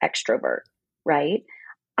introvert, extrovert, right?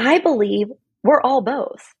 I believe we're all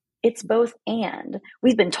both. It's both and.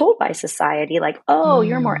 We've been told by society like, oh,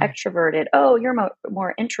 you're more extroverted. Oh, you're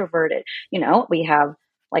more introverted. You know, we have,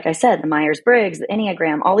 like I said, the Myers-Briggs, the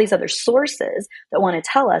Enneagram, all these other sources that want to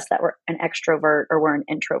tell us that we're an extrovert or we're an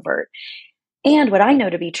introvert. And what I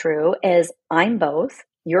know to be true is I'm both.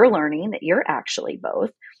 You're learning that you're actually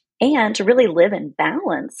both. And to really live in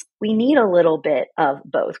balance, we need a little bit of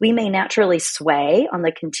both. We may naturally sway on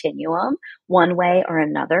the continuum one way or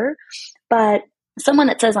another, but someone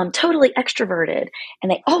that says I'm totally extroverted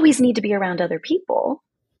and they always need to be around other people,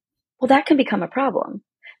 well, that can become a problem.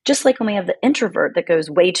 Just like when we have the introvert that goes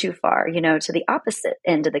way too far, you know, to the opposite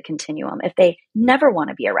end of the continuum. If they never want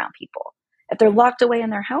to be around people, if they're locked away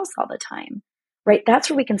in their house all the time, right? That's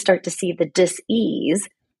where we can start to see the dis-ease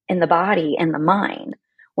in the body and the mind.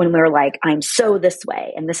 When we're like, I'm so this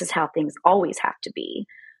way, and this is how things always have to be.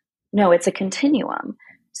 No, it's a continuum.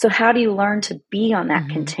 So how do you learn to be on that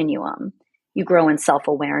continuum? You grow in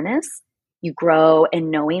self-awareness. You grow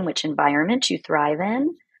in knowing which environment you thrive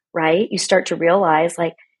in, right? You start to realize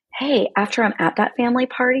like, hey, after I'm at that family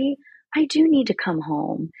party, I do need to come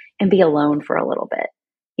home and be alone for a little bit.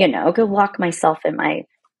 You know, go lock myself in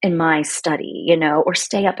my study, you know, or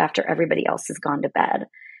stay up after everybody else has gone to bed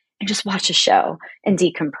and just watch a show and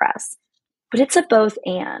decompress. But it's a both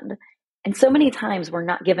and. And so many times we're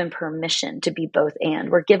not given permission to be both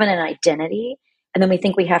and. We're given an identity, and then we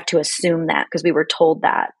think we have to assume that because we were told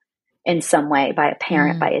that in some way by a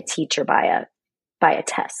parent, by a teacher, by a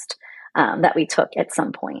test that we took at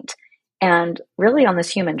some point. And really on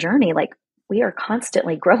this human journey, like we are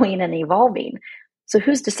constantly growing and evolving. So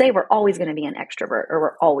who's to say we're always going to be an extrovert or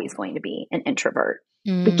we're always going to be an introvert?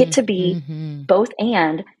 We get to be both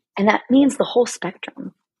and that means the whole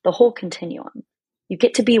spectrum, the whole continuum. You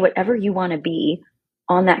get to be whatever you want to be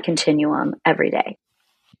on that continuum every day.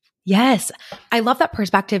 Yes. I love that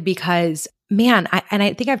perspective because, man,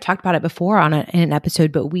 I think I've talked about it before in an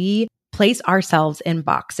episode, but we place ourselves in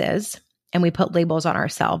boxes and we put labels on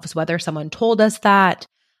ourselves, whether someone told us that,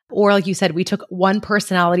 or like you said, we took one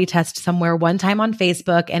personality test somewhere one time on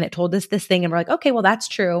Facebook and it told us this thing and we're like, okay, well, that's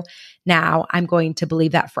true. Now I'm going to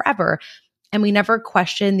believe that forever. And we never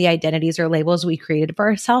question the identities or labels we created for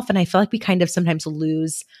ourselves. And I feel like we kind of sometimes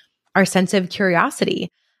lose our sense of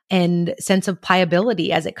curiosity and sense of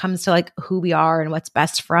pliability as it comes to like who we are and what's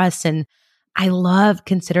best for us. And I love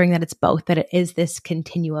considering that it's both, that it is this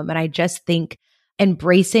continuum. And I just think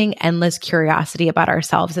embracing endless curiosity about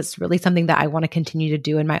ourselves, it's really something that I want to continue to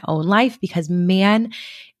do in my own life because, man,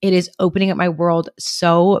 it is opening up my world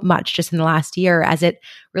so much just in the last year as it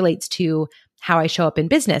relates to how I show up in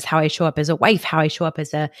business, how I show up as a wife, how I show up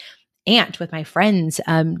as a aunt with my friends,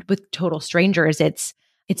 with total strangers. It's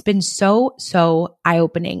It's been so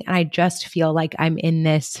eye-opening. And I just feel like I'm in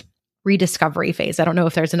this rediscovery phase. I don't know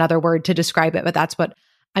if there's another word to describe it, but that's what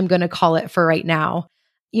I'm going to call it for right now.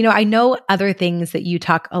 I know other things that you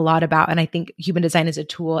talk a lot about, and I think human design is a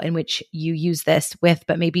tool in which you use this with,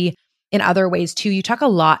 but maybe in other ways too. You talk a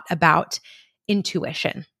lot about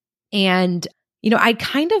intuition. And, I'd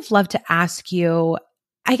kind of love to ask you,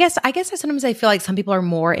 I guess sometimes I feel like some people are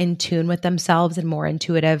more in tune with themselves and more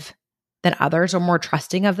intuitive than others, or more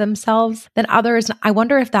trusting of themselves than others. And I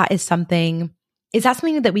wonder if that is something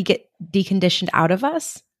that we get deconditioned out of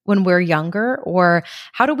us when we're younger, or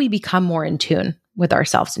how do we become more in tune with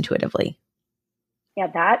ourselves intuitively?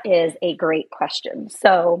 Yeah, that is a great question.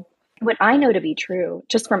 So, what I know to be true,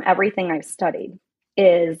 just from everything I've studied,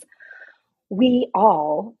 is we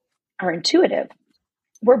all are intuitive.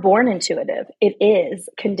 We're born intuitive. It is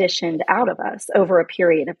conditioned out of us over a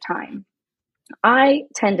period of time. I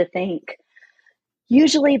tend to think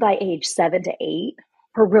usually by age 7 to 8,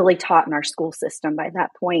 we're really taught in our school system by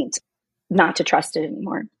that point not to trust it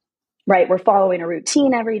anymore, right? We're following a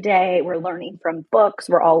routine every day. We're learning from books.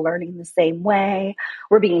 We're all learning the same way.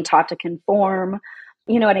 We're being taught to conform,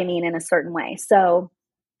 you know what I mean, in a certain way. So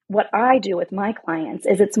what I do with my clients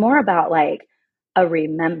is it's more about like a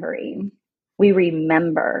remembering. We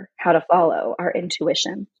remember how to follow our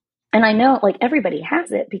intuition. And I know like everybody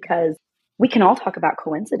has it because we can all talk about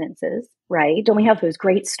coincidences, right? Don't we have those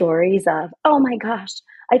great stories of, oh my gosh,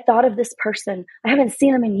 I thought of this person. I haven't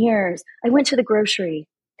seen them in years. I went to the grocery.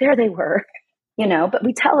 There they were, but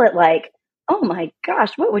we tell it like, oh my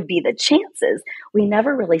gosh, what would be the chances? We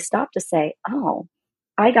never really stop to say, oh,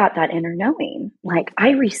 I got that inner knowing. Like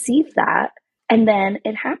I received that and then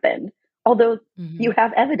it happened. Although you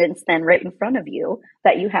have evidence then right in front of you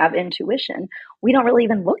that you have intuition, we don't really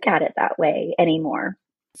even look at it that way anymore.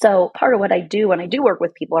 So part of what I do when I do work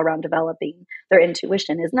with people around developing their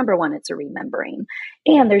intuition is, number one, it's a remembering.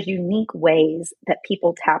 And there's unique ways that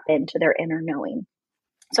people tap into their inner knowing.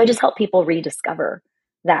 So I just help people rediscover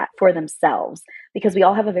that for themselves because we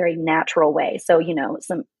all have a very natural way. So,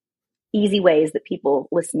 some easy ways that people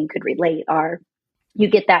listening could relate are you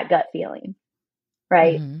get that gut feeling,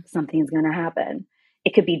 right? Something's going to happen.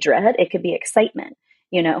 It could be dread. It could be excitement,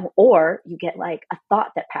 or you get like a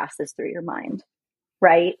thought that passes through your mind,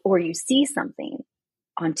 right? Or you see something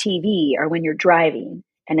on TV or when you're driving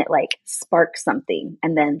and it like sparks something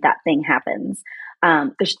and then that thing happens.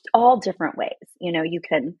 There's all different ways,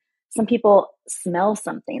 some people smell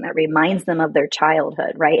something that reminds them of their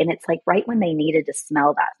childhood, right? And it's like right when they needed to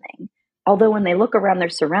smell that thing. Although when they look around their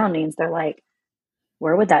surroundings, they're like,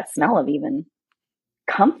 where would that smell have even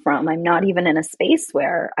come from? I'm not even in a space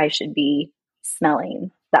where I should be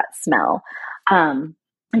smelling that smell. And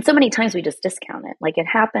so many times we just discount it. Like it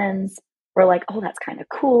happens, we're like, oh, that's kind of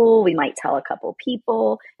cool. We might tell a couple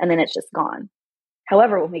people and then it's just gone.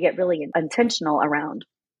 However, when we get really intentional around,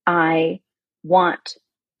 I want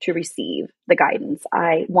to receive the guidance,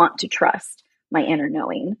 I want to trust my inner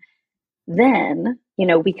knowing, then,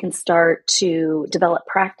 we can start to develop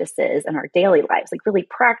practices in our daily lives, like really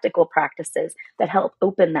practical practices that help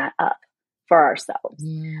open that up for ourselves.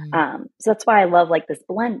 So that's why I love like this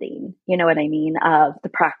blending, you know what I mean, of the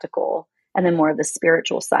practical and then more of the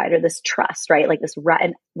spiritual side or this trust, right? Like this,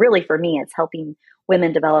 and really for me, it's helping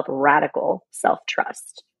women develop radical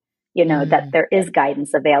self-trust, that there is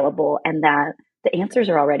guidance available and that the answers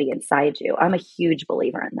are already inside you. I'm a huge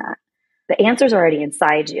believer in that. The answers are already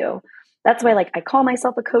inside you. That's why, like, I call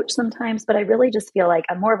myself a coach sometimes, but I really just feel like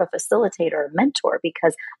I'm more of a facilitator or mentor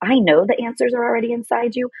because I know the answers are already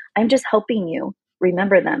inside you. I'm just helping you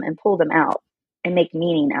remember them and pull them out and make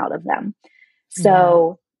meaning out of them.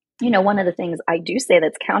 So, one of the things I do say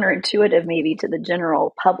that's counterintuitive maybe to the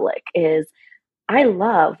general public is I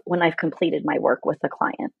love when I've completed my work with a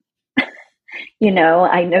client.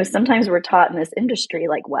 I know sometimes we're taught in this industry,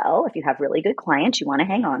 like, well, if you have really good clients, you want to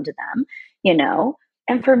hang on to them,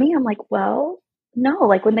 And for me, I'm like, well, no,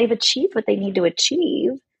 like when they've achieved what they need to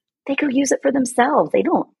achieve, they go use it for themselves. They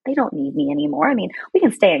don't need me anymore. I mean, we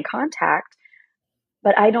can stay in contact,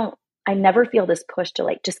 but I never feel this push to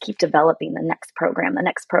like, just keep developing the next program, the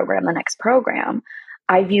next program, the next program.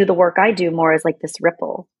 I view the work I do more as like this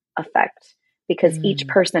ripple effect because each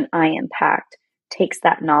person I impact takes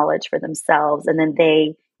that knowledge for themselves and then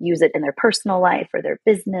they use it in their personal life or their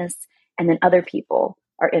business. And then other people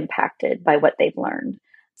are impacted by what they've learned.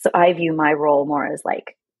 So I view my role more as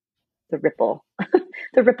like the ripple,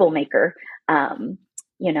 the ripple maker, and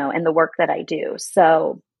the work that I do.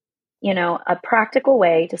 So, a practical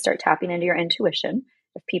way to start tapping into your intuition,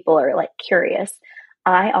 if people are like curious,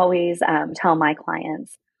 I always tell my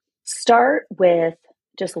clients, start with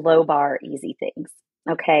just low bar, easy things.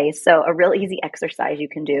 Okay. So a real easy exercise you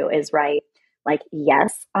can do is write like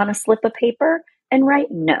yes on a slip of paper and write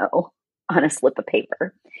no on a slip of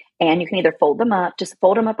paper. And you can either fold them up, just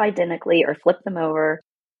fold them up identically or flip them over.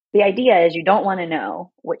 The idea is you don't want to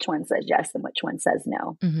know which one says yes and which one says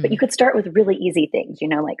no. But you Hmm. could start with really easy things,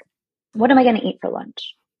 like what am I going to eat for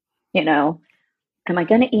lunch? You know, am I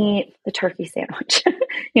going to eat the turkey sandwich?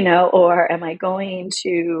 Or am I going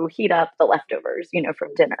to heat up the leftovers, from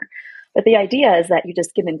dinner? But the idea is that you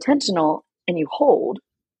just get intentional and you hold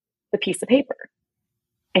the piece of paper.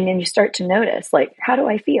 And then you start to notice, like, how do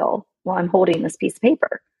I feel while I'm holding this piece of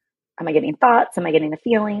paper? Am I getting thoughts? Am I getting a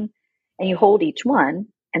feeling? And you hold each one,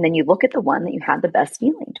 and then you look at the one that you had the best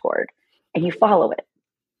feeling toward, and you follow it,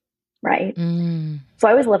 right? Mm. So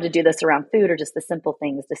I always love to do this around food or just the simple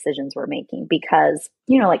things, decisions we're making, because,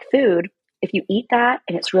 like food, if you eat that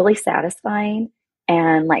and it's really satisfying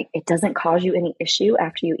and like it doesn't cause you any issue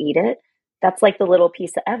after you eat it, that's like the little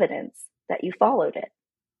piece of evidence that you followed it.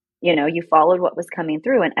 You followed what was coming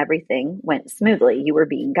through and everything went smoothly. You were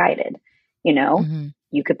being guided. You know, Hmm.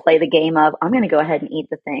 you could play the game of, I'm going to go ahead and eat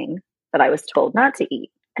the thing that I was told not to eat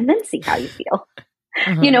and then see how you feel.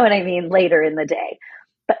 You Uh-huh. know what I mean? Later in the day.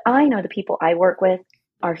 But I know the people I work with,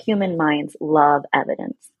 our human minds love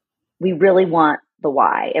evidence. We really want the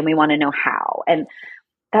why and we want to know how. And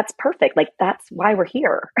that's perfect. Like, that's why we're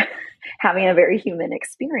here, having a very human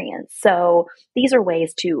experience. So these are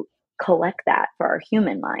ways to collect that for our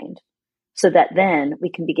human mind so that then we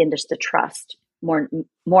can begin just to trust more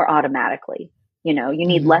automatically. You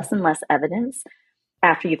need Hmm. less and less evidence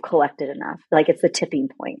after you've collected enough. Like, it's the tipping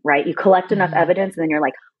point, right? You collect enough Hmm. evidence and then you're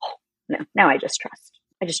like, oh, no, now I just trust.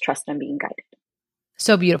 I just trust I'm being guided.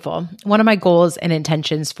 So beautiful. One of my goals and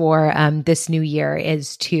intentions for this new year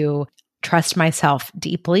is to trust myself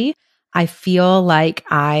deeply. I feel like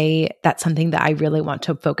that's something that I really want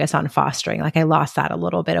to focus on fostering. Like I lost that a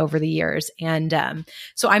little bit over the years. And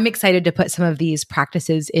so I'm excited to put some of these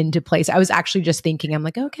practices into place. I was actually just thinking, I'm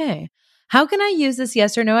like, okay, how can I use this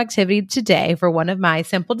yes or no activity today for one of my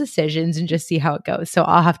simple decisions and just see how it goes? So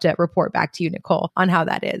I'll have to report back to you, Nicole, on how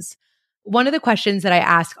that is. One of the questions that I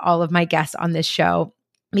ask all of my guests on this show,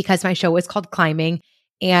 because my show is called Climbing,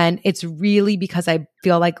 and it's really because I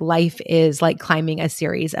feel like life is like climbing a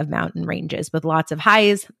series of mountain ranges with lots of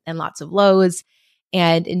highs and lots of lows.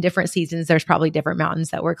 And in different seasons, there's probably different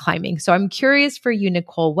mountains that we're climbing. So I'm curious for you,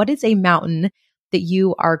 Nicole, what is a mountain that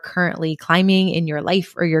you are currently climbing in your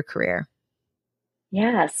life or your career?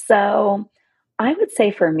 Yeah. So I would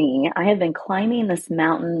say for me, I have been climbing this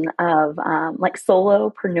mountain of like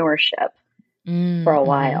solopreneurship for a Mm-hmm.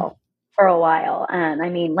 while. For a while. And I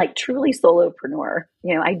mean, like truly solopreneur.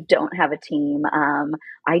 I don't have a team.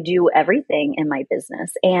 I do everything in my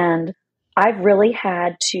business. And I've really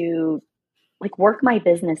had to like work my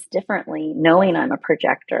business differently, knowing I'm a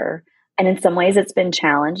projector. And in some ways, it's been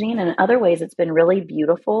challenging. And in other ways, it's been really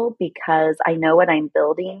beautiful because I know what I'm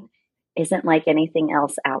building isn't like anything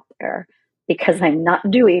else out there because I'm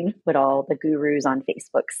not doing what all the gurus on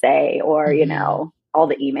Facebook say or, Mm-hmm. all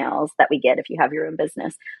the emails that we get if you have your own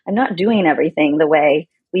business. I'm not doing everything the way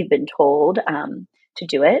we've been told to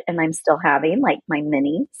do it. And I'm still having like my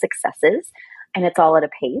mini successes. And it's all at a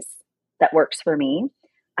pace that works for me.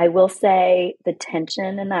 I will say the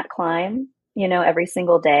tension in that climb, every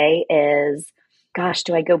single day is, gosh,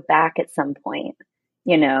 do I go back at some point,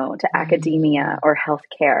 to academia Mm-hmm. or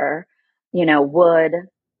healthcare? Would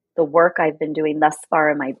the work I've been doing thus far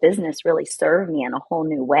in my business really serve me in a whole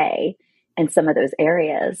new way in some of those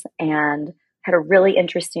areas? And had a really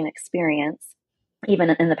interesting experience even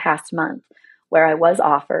in the past month where I was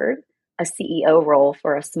offered a CEO role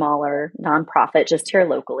for a smaller nonprofit just here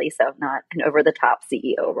locally, so not an over the top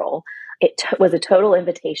CEO role. It was a total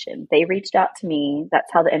invitation. They reached out to me.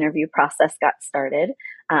 That's how the interview process got started.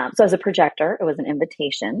 So as a projector, it was an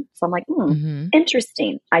invitation. So I'm like, Mm-hmm.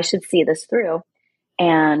 interesting. I should see this through.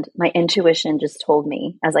 And my intuition just told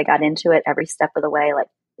me as I got into it every step of the way, like,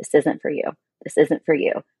 this isn't for you. This isn't for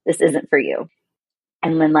you. This isn't for you.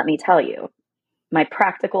 And then let me tell you, my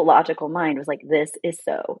practical, logical mind was like, this is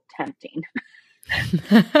so tempting.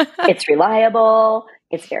 It's reliable.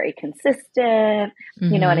 It's very consistent.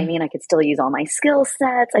 You know what I Mm-hmm. mean? I could still use all my skill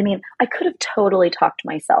sets. I mean, I could have totally talked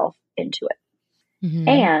myself into it. Mm-hmm.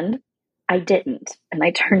 And I didn't. And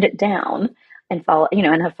I turned it down and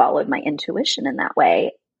and have followed my intuition in that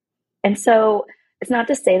way. And so it's not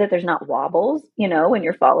to say that there's not wobbles, when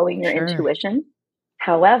you're following your Sure. intuition.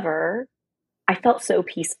 However, I felt so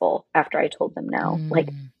peaceful after I told them no. Like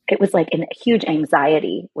Mm. it was like a huge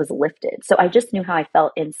anxiety was lifted. So I just knew how I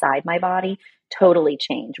felt inside my body totally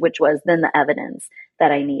changed, which was then the evidence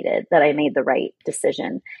that I needed that I made the right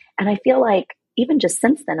decision. And I feel like even just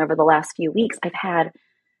since then, over the last few weeks, I've had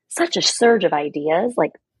such a surge of ideas,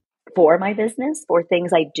 like for my business, for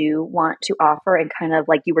things I do want to offer. And kind of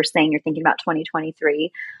like you were saying, you're thinking about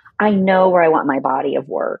 2023. I know where I want my body of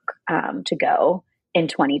work to go in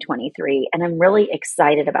 2023. And I'm really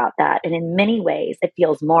excited about that. And in many ways, it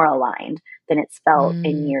feels more aligned than it's felt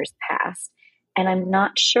in years past. And I'm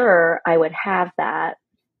not sure I would have that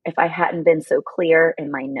if I hadn't been so clear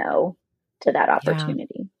in my no to that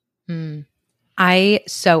opportunity. Yeah. I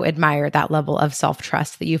so admire that level of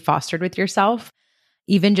self-trust that you fostered with yourself.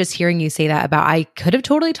 Even just hearing you say that about, I could have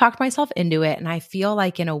totally talked myself into it. And I feel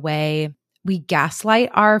like in a way, we gaslight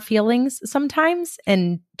our feelings sometimes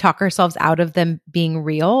and talk ourselves out of them being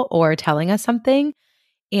real or telling us something.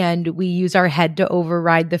 And we use our head to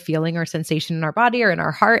override the feeling or sensation in our body or in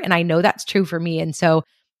our heart. And I know that's true for me. And so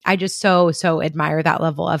I just so admire that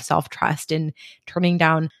level of self-trust and turning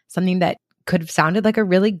down something that could have sounded like a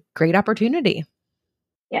really great opportunity.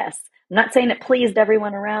 Yes. I'm not saying it pleased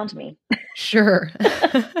everyone around me. Sure.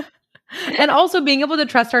 And also being able to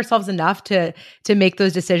trust ourselves enough to make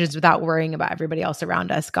those decisions without worrying about everybody else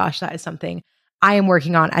around us. Gosh, that is something I am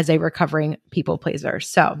working on as a recovering people pleaser.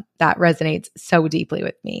 So that resonates so deeply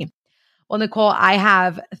with me. Well, Nicole, I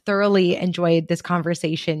have thoroughly enjoyed this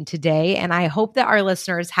conversation today, and I hope that our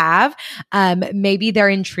listeners have. Maybe they're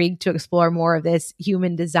intrigued to explore more of this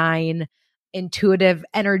human design, intuitive,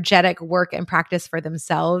 energetic work and practice for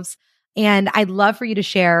themselves. And I'd love for you to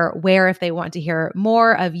share where, if they want to hear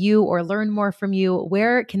more of you or learn more from you,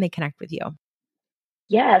 where can they connect with you?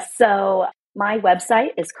 Yes. So my website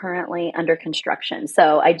is currently under construction.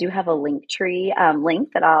 So I do have a Linktree link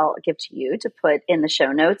that I'll give to you to put in the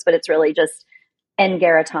show notes, but it's really just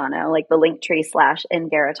Garritano, like the Linktree /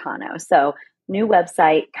 Garritano. So new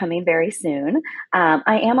website coming very soon.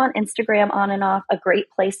 I am on Instagram on and off. A great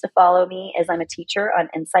place to follow me is I'm a teacher on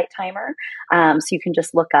Insight Timer. So you can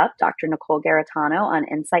just look up Dr. Nicole Garritano on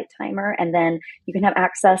Insight Timer, and then you can have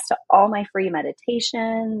access to all my free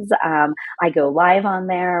meditations. I go live on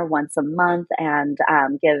there once a month and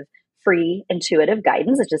give free intuitive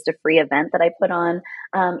guidance. It's just a free event that I put on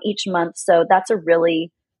each month. So that's a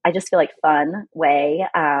really, I just feel like fun way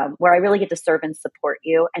where I really get to serve and support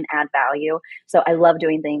you and add value. So I love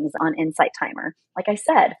doing things on Insight Timer. Like I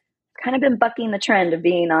said, kind of been bucking the trend of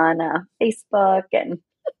being on Facebook and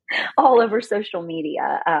all over social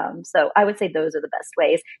media. So I would say those are the best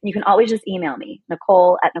ways. And you can always just email me,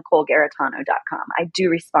 Nicole@NicoleGarritano.com. I do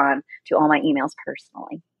respond to all my emails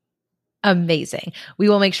personally. Amazing. We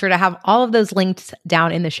will make sure to have all of those links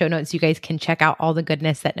down in the show notes. You guys can check out all the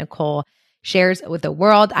goodness that Nicole shares with the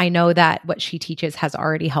world. I know that what she teaches has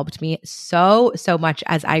already helped me so much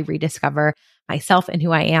as I rediscover myself and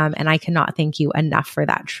who I am. And I cannot thank you enough for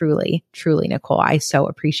that. Truly, Nicole, I so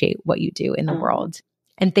appreciate what you do in the world.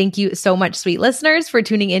 And thank you so much, sweet listeners, for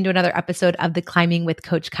tuning into another episode of the Climbing with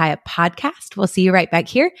Coach Kaya podcast. We'll see you right back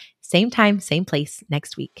here, same time, same place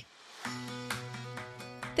next week.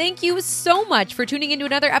 Thank you so much for tuning into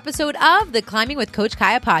another episode of the Climbing with Coach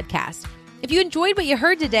Kaya podcast. If you enjoyed what you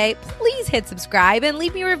heard today, please hit subscribe and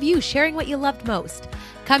leave me a review sharing what you loved most.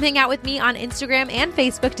 Come hang out with me on Instagram and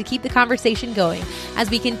Facebook to keep the conversation going as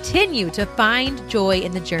we continue to find joy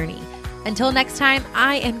in the journey. Until next time,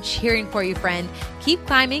 I am cheering for you, friend. Keep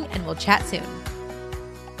climbing and we'll chat soon.